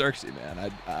myself. It was Xerxes,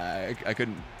 man. I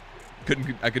couldn't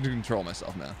control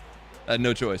myself, man. I had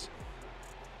no choice.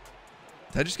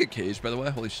 Did I just get caged, by the way?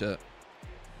 Holy shit.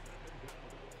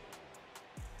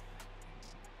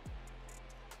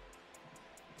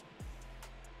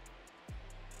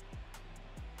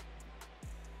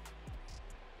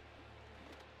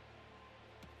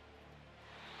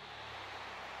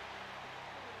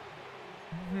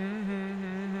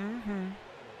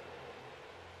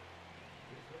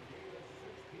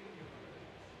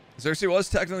 Xerxes was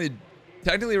technically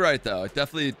right, though. It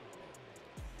definitely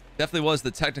was the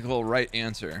technical right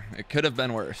answer. It could have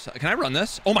been worse. Can I run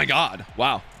this? Oh my god.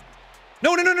 Wow.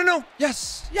 No, no, no, no, no.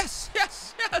 Yes, yes,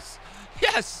 yes, yes,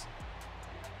 yes.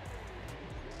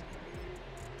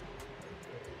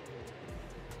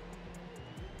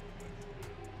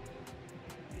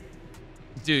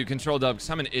 Dude, control dub, because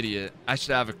I'm an idiot. I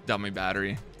should have a dummy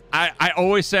battery. I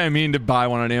always say I mean to buy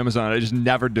one on Amazon. I just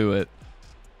never do it.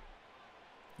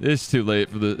 It's too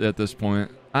late for at this point.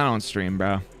 I don't stream,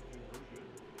 bro. Do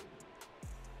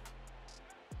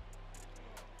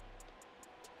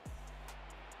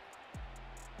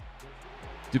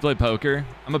you play poker?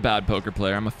 I'm a bad poker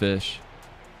player. I'm a fish.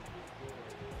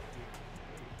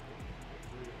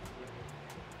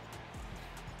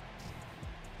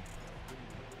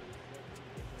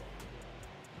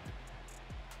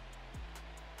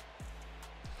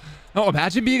 Oh,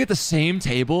 imagine being at the same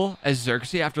table as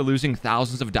Xerxes after losing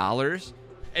thousands of dollars,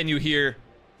 and you hear,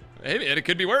 "Hey man, it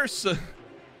could be worse."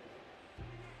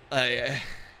 I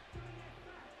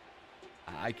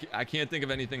can't think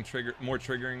of anything more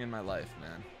triggering in my life,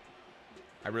 man.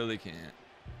 I really can't.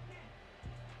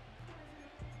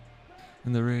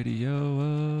 And the radio.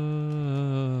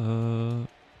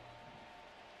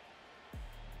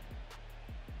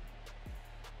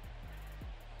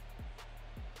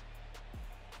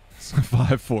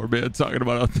 5'4", man, talking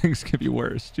about how things could be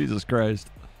worse. Jesus Christ.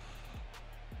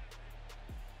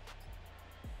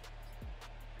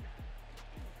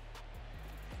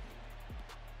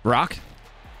 Rock?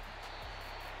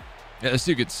 Yeah, this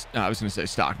dude gets... I was going to say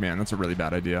stock, man. That's a really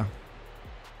bad idea.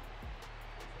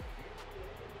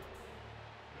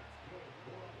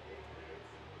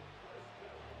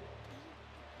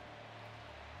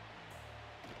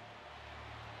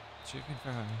 Chicken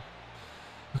fry.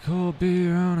 A cold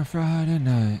beer on a Friday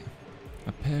night.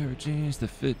 A pair of jeans that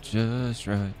fit just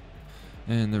right.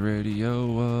 And the radio.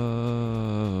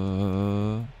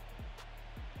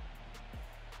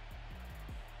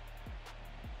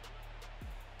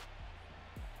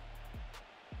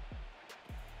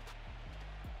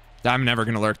 I'm never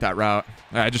going to lurk that route.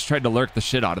 I just tried to lurk the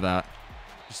shit out of that.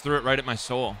 Just threw it right at my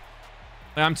soul.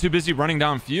 I'm too busy running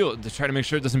downfield to try to make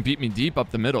sure it doesn't beat me deep up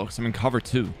the middle because I'm in cover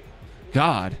 2.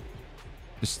 God.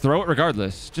 Just throw it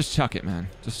regardless. Just chuck it, man.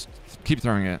 Just keep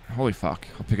throwing it. Holy fuck.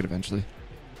 I'll pick it eventually.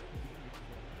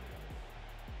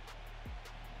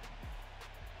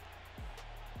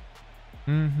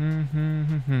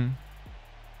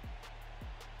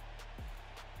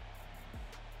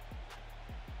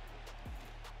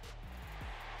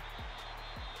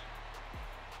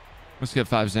 Let's get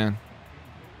 5 Zan.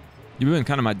 You've been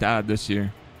kind of my dad this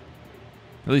year.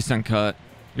 At least on cut.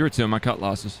 You were 2 of my cut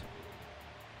losses.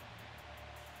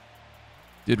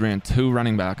 Dude ran 2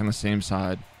 running back on the same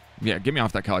side. Yeah, get me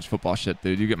off that college football shit,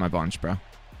 dude. You get my bunch, bro.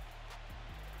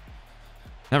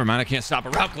 Never mind, I can't stop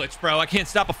a route glitch, bro. I can't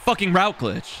stop a fucking route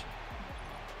glitch.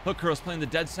 Hook curl's playing the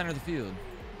dead center of the field.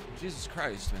 Jesus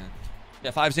Christ, man. Yeah,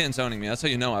 5 Zan zoning me. That's how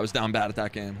you know I was down bad at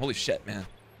that game. Holy shit, man.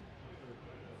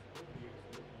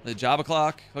 The Java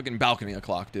clock? Fucking balcony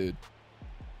o'clock, dude.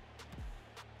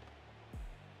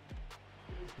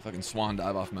 Fucking swan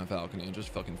dive off my balcony and just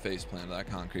fucking face plant that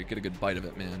concrete. Get a good bite of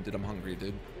it, man. Dude, I'm hungry,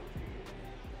 dude.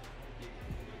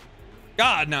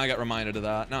 God, now I got reminded of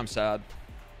that. Now I'm sad.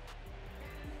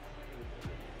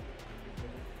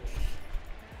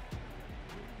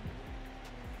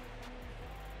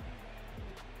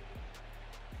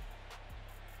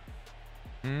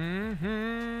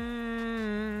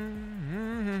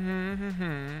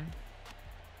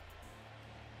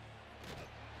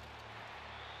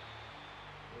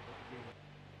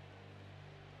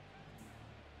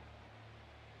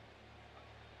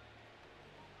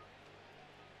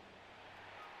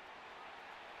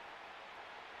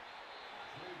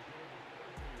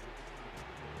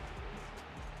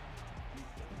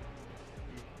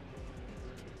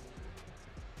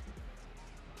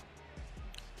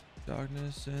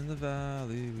 Darkness in the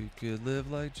valley, we could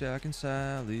live like Jack and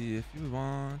Sally if you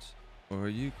want, or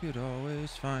you could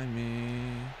always find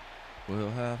me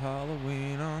We'll have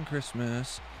Halloween on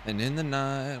Christmas, and in the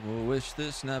night we'll wish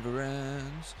this never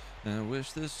ends, and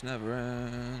wish this never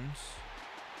ends.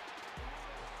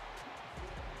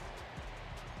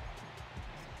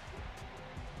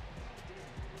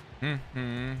 I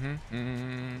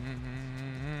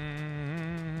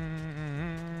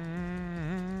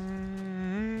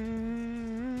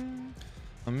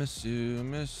miss you, I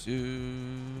miss you.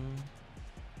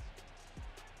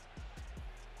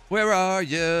 Where are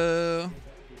you?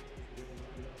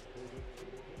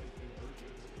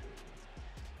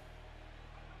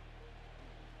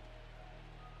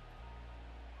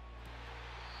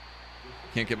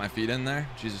 Can't get my feet in there?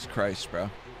 Jesus Christ, bro.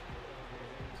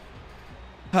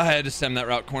 I had to stem that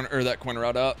route corner or that corner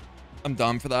route up. I'm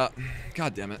dumb for that.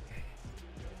 God damn it.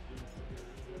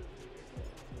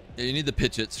 Yeah, you need the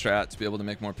pitch it strat to be able to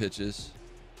make more pitches.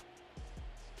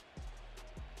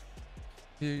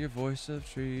 Hear your voice of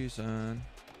treason.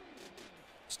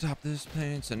 Stop this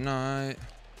pain tonight.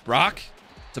 Rock?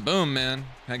 It's a boom, man.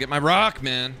 Can I get my rock,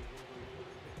 man?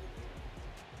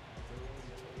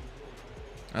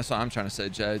 That's what I'm trying to say,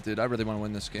 Jay. Dude, I really want to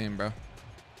win this game, bro.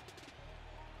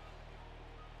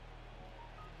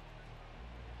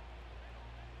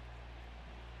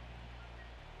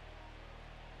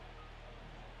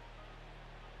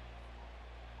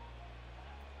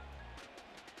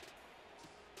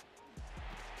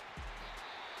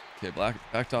 Okay,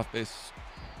 backed off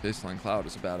baseline cloud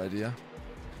is a bad idea.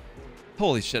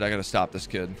 Holy shit, I gotta stop this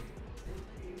kid.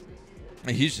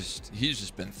 He's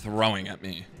just been throwing at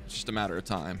me. It's just a matter of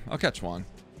time. I'll catch one.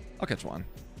 I'll catch one.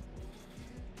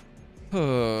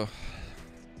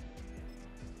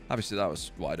 Obviously that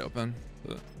was wide open,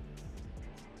 but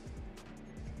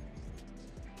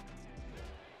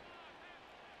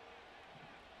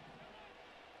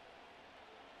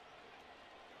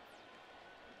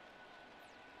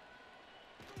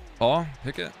ball,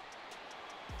 pick it.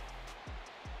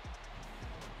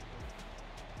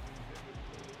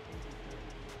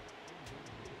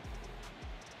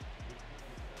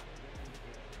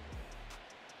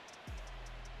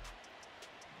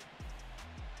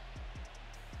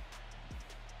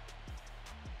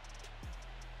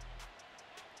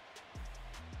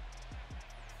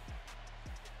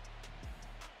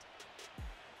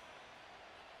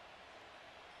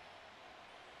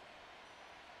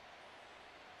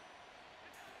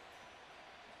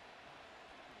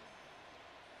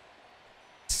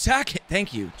 Sack it.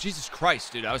 Thank you. Jesus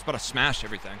Christ, dude. I was about to smash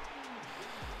everything.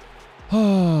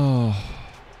 Oh.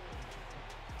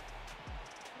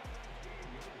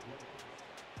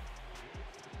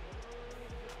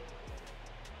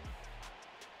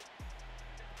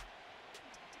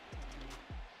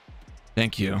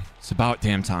 Thank you. It's about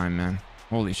damn time, man.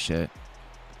 Holy shit.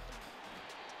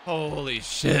 Holy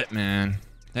shit, man.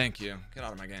 Thank you. Get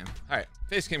out of my game. All right.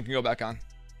 Face cam can go back on.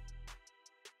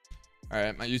 All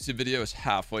right, my YouTube video is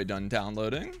halfway done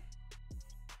downloading.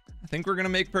 I think we're gonna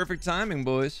make perfect timing,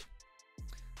 boys.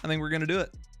 I think we're gonna do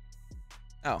it.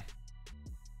 Oh,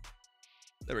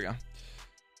 there we go.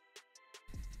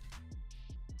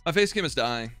 My face cam is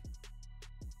dying.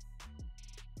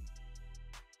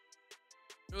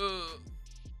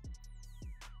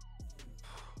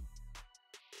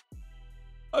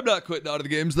 I'm not quitting out of the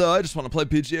games though. I just want to play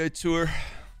PGA Tour.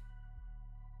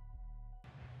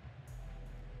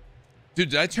 Dude,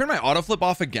 did I turn my autoflip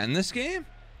off again this game?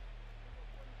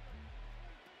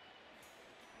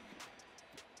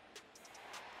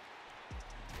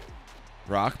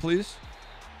 Rock, please.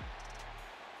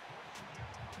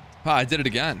 Ah, I did it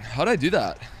again. How did I do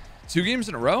that? 2 games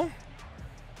in a row?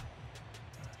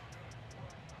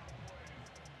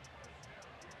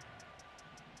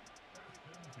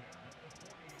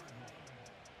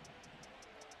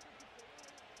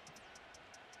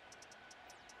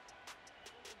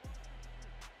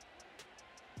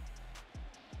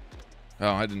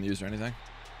 Oh, I didn't use or anything.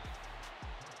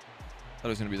 Thought it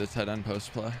was going to be the tight end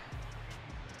post play.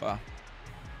 Wow.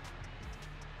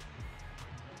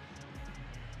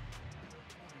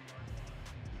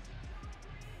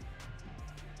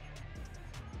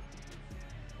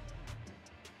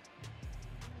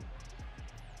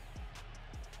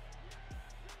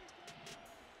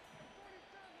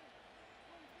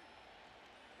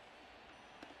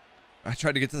 I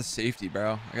tried to get to the safety,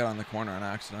 bro. I got on the corner on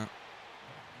accident.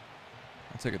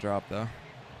 I'll take a drop, though.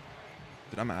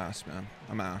 Dude, I'm ass, man.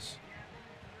 I'm ass.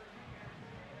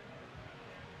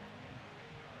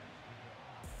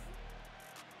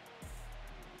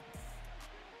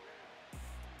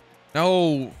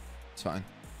 No. It's fine.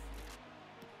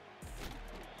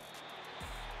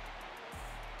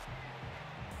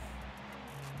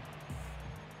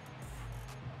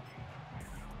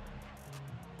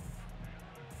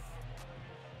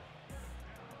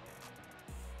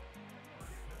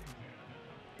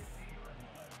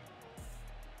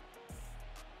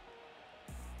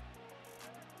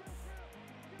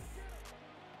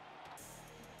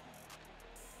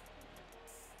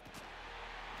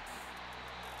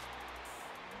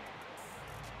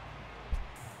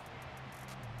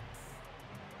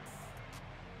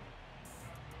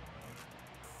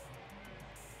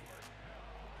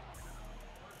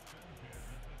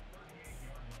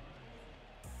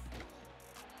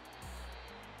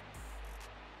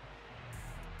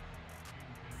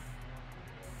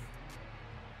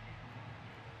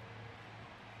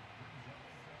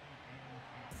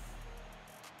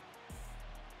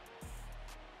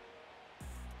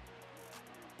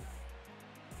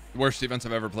 Worst defense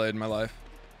I've ever played in my life.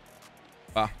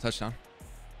 Wow, touchdown.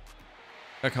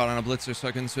 Got caught on a blitzer so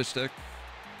I couldn't switch stick.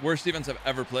 Worst defense I've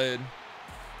ever played.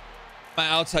 My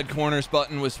outside corners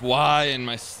button was Y and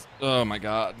my... Oh my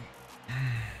God.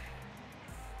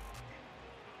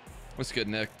 What's good,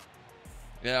 Nick?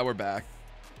 Yeah, we're back.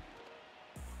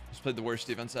 Just played the worst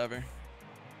defense ever.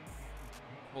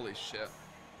 Holy shit.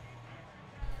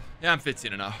 Yeah, I'm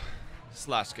 15-0. This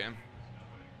last game.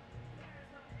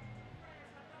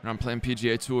 And I'm playing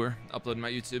PGA Tour. Uploading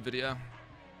my YouTube video.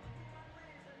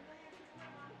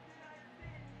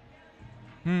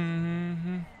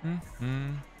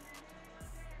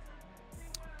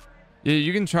 Yeah,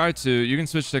 you can try to. You can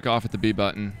switch stick off at the B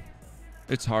button.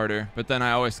 It's harder, but then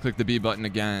I always click the B button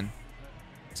again.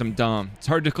 So I'm dumb. It's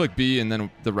hard to click B and then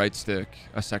the right stick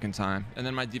a second time. And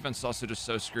then my defense is also just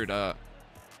so screwed up.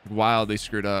 Wildly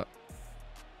screwed up.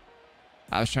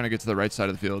 I was trying to get to the right side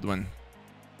of the field when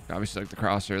obviously like the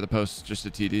crosser, the post, just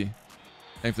a TD.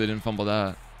 Thankfully didn't fumble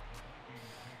that.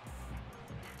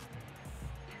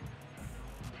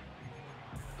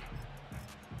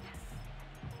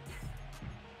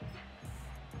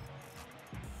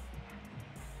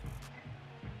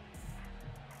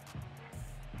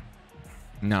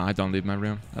 No, I don't leave my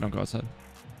room. I don't go outside.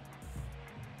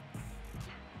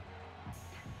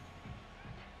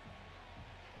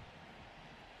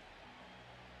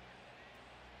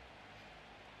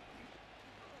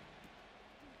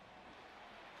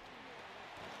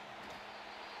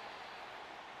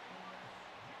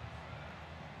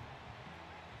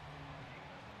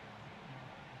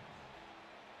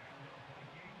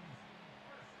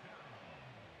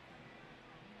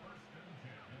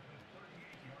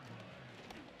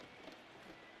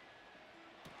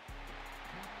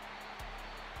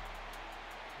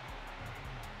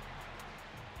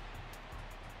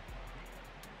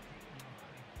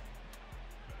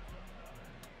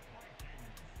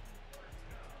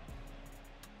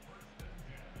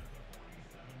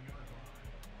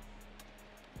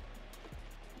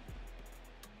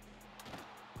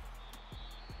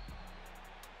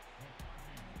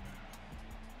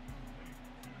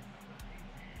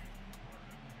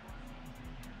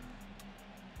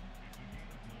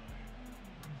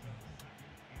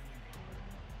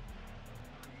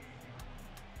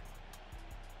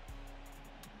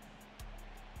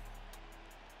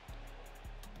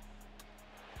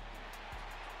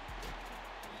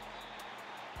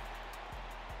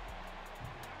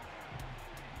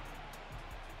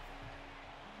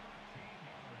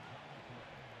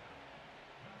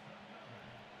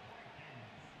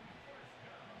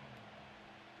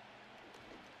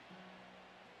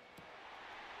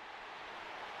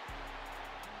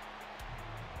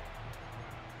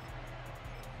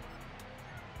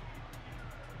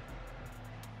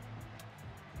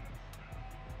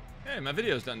 Hey, my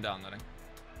video's done downloading.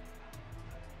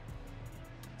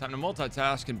 Time to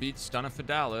multitask and beat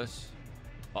Stunnifidalis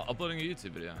while uploading a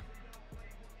YouTube video.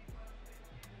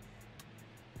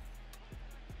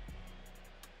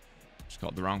 Just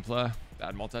called the wrong play.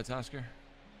 Bad multitasker.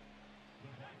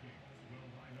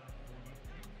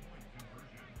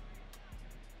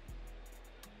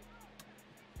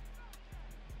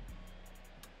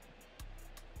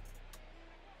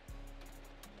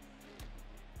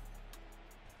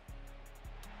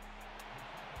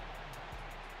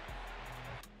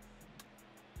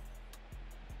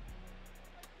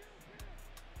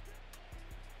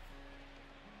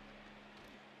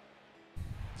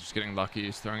 Just getting lucky.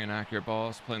 He's throwing inaccurate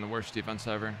balls, playing the worst defense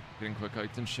ever, getting quick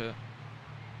hiked and shit.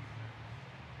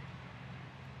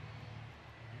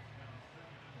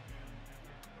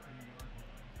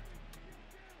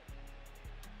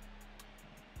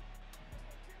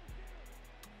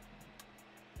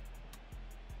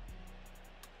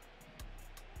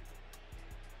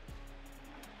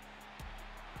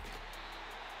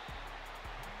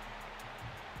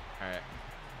 All right,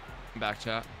 I'm back,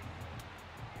 chat.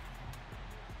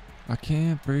 I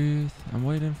can't breathe, I'm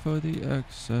waiting for the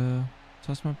exhale.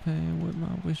 Toss my pain with my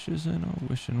wishes and I'm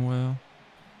wishing well.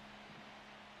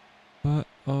 But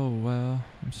oh well,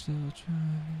 I'm still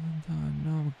trying, I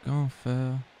know I'm gonna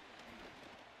fail.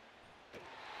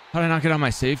 How did I not get on my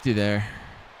safety there?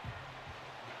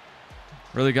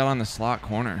 Really got on the slot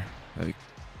corner. Like,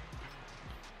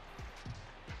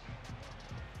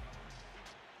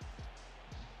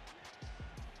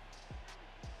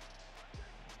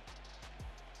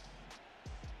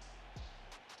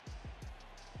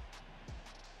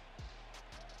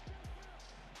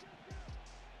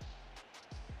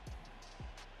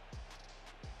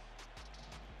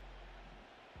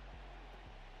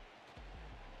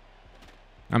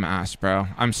 I'm ass, bro.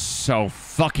 I'm so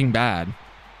fucking bad.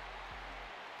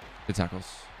 Good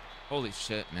tackles. Holy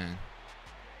shit, man.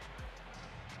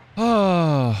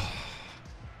 Oh.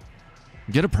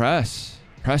 Get a press.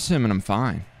 Press him and I'm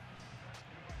fine.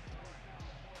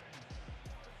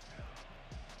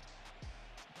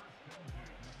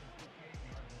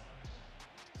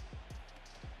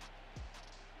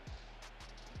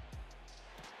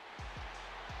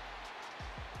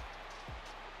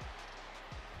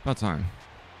 About time.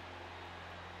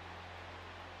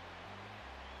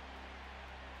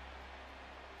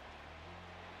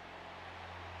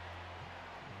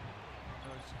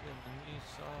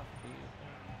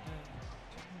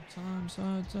 Sometimes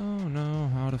I don't know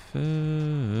how to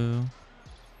feel.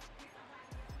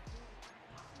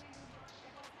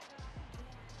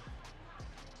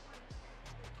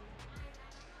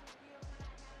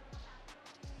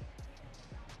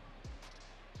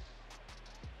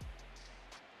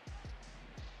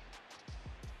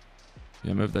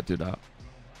 Yeah, move that dude out.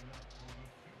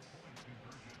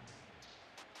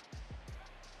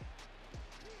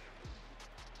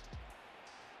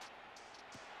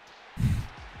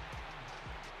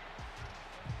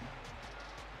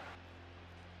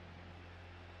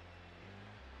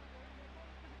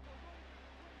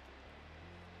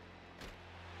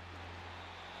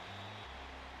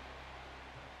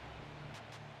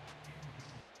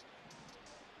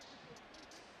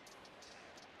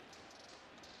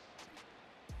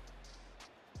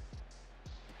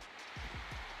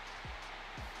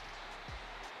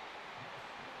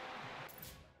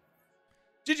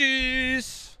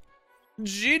 GG's.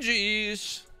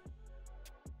 GG's.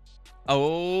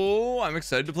 Oh, I'm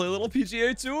excited to play a little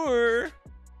PGA Tour.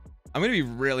 I'm gonna be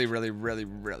really, really, really,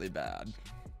 really bad.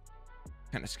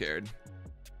 Kind of scared.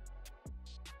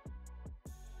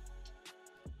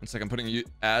 One sec, I'm putting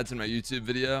ads in my YouTube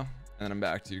video, and then I'm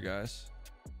back to you guys.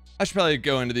 I should probably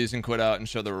go into these and quit out and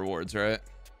show the rewards, right?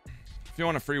 If you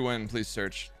want a free win, please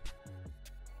search.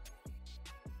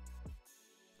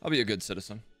 I'll be a good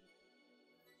citizen.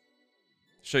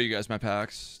 Show you guys my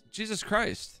packs. Jesus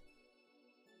Christ.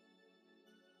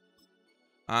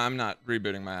 I'm not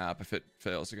rebooting my app if it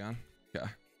fails again. Okay.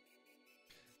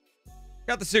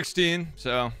 Got the 16,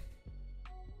 so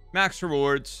max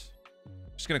rewards.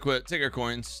 Just gonna quit. Take our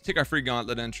coins. Take our free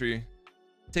gauntlet entry.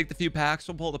 Take the few packs.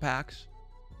 We'll pull the packs.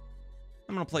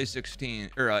 I'm gonna play 16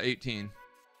 or 18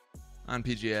 on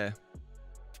PGA.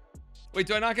 Wait,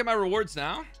 do I not get my rewards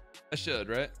now? I should,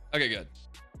 right? Okay, good.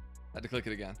 Had to click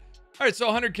it again. All right, so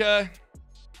 100K.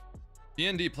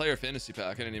 BND player fantasy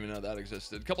pack. I didn't even know that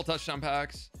existed. Couple touchdown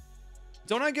packs.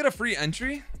 Don't I get a free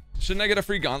entry? Shouldn't I get a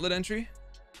free gauntlet entry?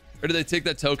 Or did they take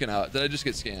that token out? Did I just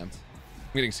get scammed?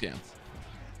 I'm getting scammed.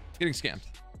 I'm getting scammed.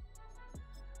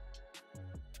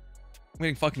 I'm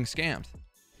getting fucking scammed.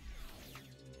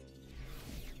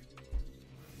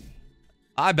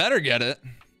 I better get it.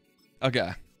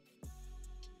 Okay.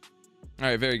 All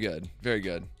right, very good. Very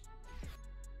good.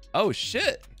 Oh,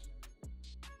 shit.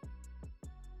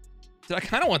 Dude, I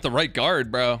kind of want the right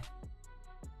guard, bro.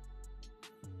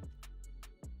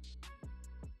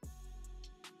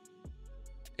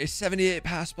 A 78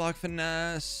 pass block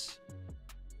finesse.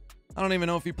 I don't even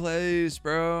know if he plays,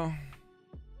 bro.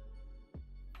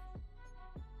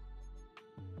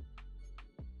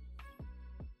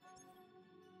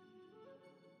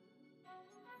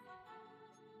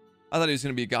 I thought he was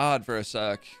going to be God for a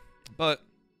sec, but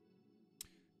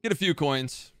get a few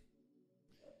coins.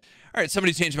 All right,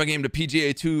 somebody change my game to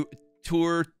PGA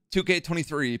Tour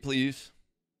 2K23, please.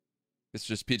 It's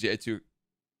just PGA 2.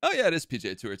 Oh, yeah, it is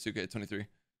PGA Tour 2K23.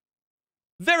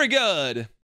 Very good.